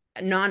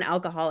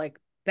non-alcoholic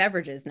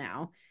beverages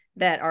now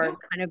that Yeah. are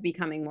kind of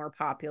becoming more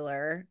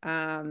popular.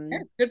 Yeah,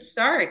 it's a good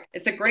start.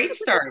 It's a great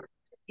start.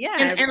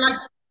 Yeah,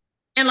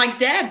 And like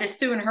Deb is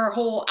doing her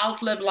whole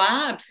Outlive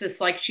Labs. It's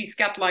like she's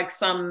got like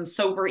some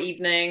sober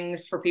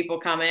evenings for people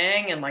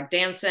coming and like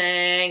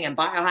dancing and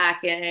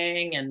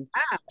biohacking and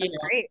you that's know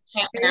great.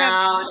 hanging They have,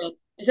 out. And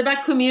it's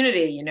about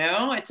community.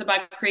 It's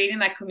about creating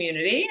that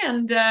community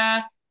and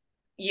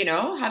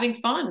having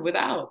fun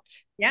without.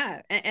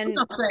 yeah, I'm and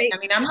not saying, they, I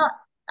mean,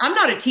 I'm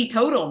not a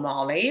teetotal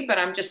Molly, but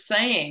I'm just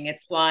saying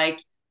it's like,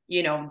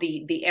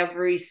 the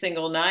every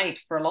single night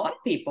for a lot of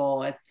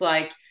people. It's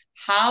like,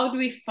 how do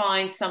we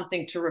find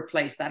something to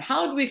replace that?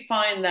 How do we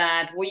find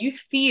that what you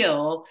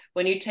feel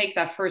when you take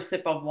that first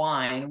sip of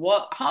wine?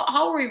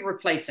 How are we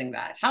replacing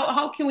that?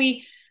 How can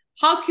we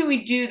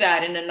do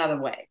that in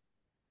another way?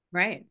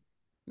 right,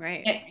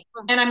 right. And,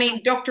 and I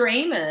mean, Dr.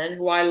 Amen,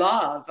 who I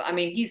love, I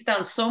mean, he's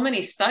done so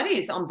many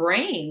studies on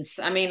brains.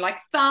 I mean, like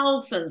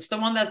thousands, the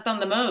one that's done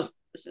the most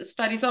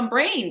studies on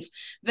brains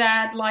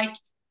that, like,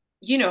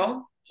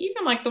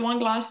 even like the one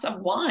glass of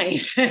wine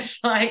is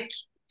like,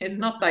 it's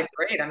not that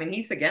great. I mean,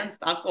 he's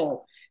against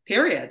alcohol,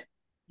 period.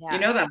 You Yeah.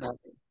 know that movie,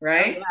 Oh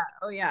right? yeah.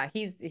 Oh yeah.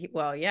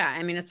 Well, yeah.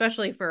 I mean,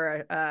 especially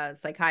for a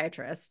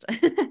psychiatrist,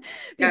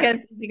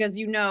 Yes. because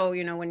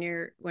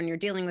when you're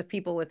dealing with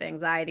people with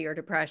anxiety or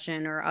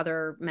depression or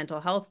other mental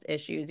health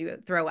issues, you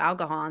throw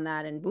alcohol on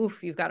that, and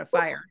boof, you've got a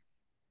fire.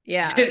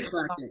 Yeah.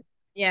 Exactly.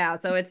 Yeah.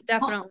 So it's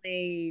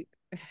definitely,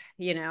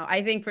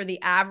 I think for the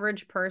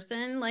average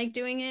person, like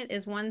doing it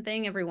is one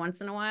thing every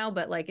once in a while,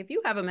 but like if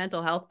you have a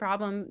mental health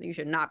problem, you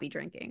should not be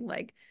drinking.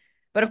 Like,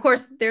 but of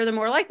course, they're the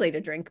more likely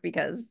to drink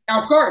because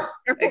Of course,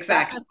 that's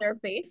exactly. what they're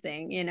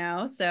facing.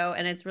 So,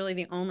 and it's really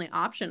the only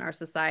option our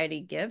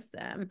society gives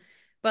them.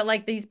 But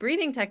like these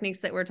breathing techniques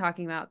that we're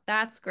talking about,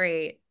 that's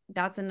great.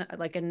 That's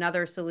like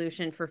another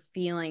solution for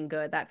feeling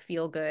good, that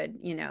feel good,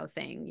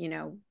 thing.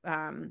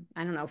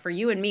 I don't know, for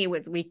you and me,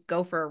 we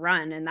go for a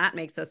run and that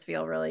makes us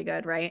feel really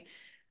good, right?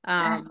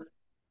 Um, Yes.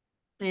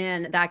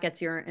 and that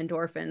gets your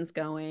endorphins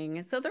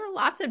going. So there are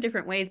lots of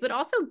different ways, but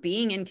also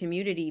being in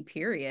community,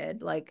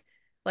 period. Like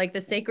the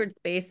Yes. Sacred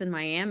Space in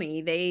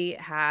Miami, they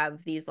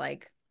have these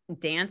like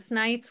dance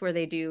nights where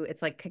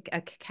it's like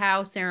a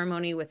cacao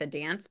ceremony with a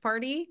dance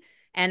party,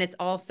 and it's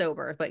all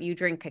sober, but you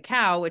drink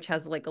cacao, which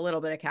has like a little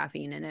bit of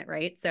caffeine in it,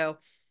 right? So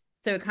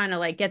it kind of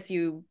like gets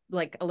you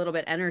like a little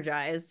bit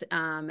energized,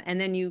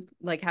 and then you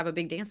like have a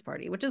big dance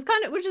party, which is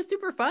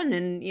super fun,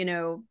 and you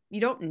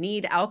don't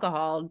need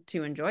alcohol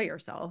to enjoy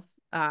yourself,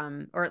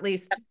 or at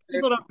least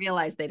people Absolutely. don't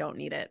realize they don't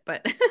need it,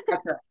 but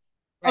Okay.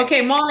 right.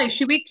 Okay, Molly,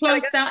 should we Gotta go.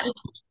 close down?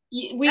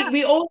 Yeah,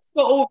 We always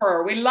go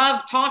over. We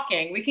love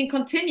talking. We can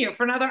continue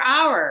for another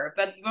hour,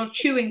 but we're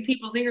chewing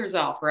people's ears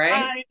off,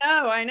 right?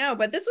 I know,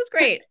 but this was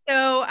great.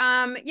 So,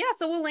 yeah,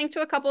 so we'll link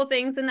to a couple of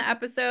things in the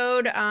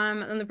episode,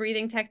 on the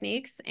breathing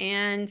techniques,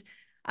 and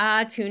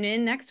tune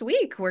in next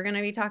week. We're going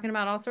to be talking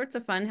about all sorts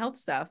of fun health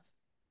stuff.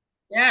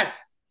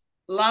 Yes.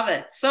 Love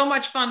it. So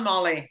much fun,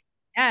 Molly.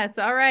 Yes.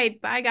 All right.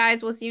 Bye,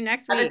 guys. We'll see you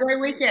next Have a week. great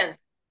weekend.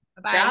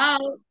 Bye bye.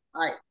 Ciao.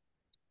 Bye.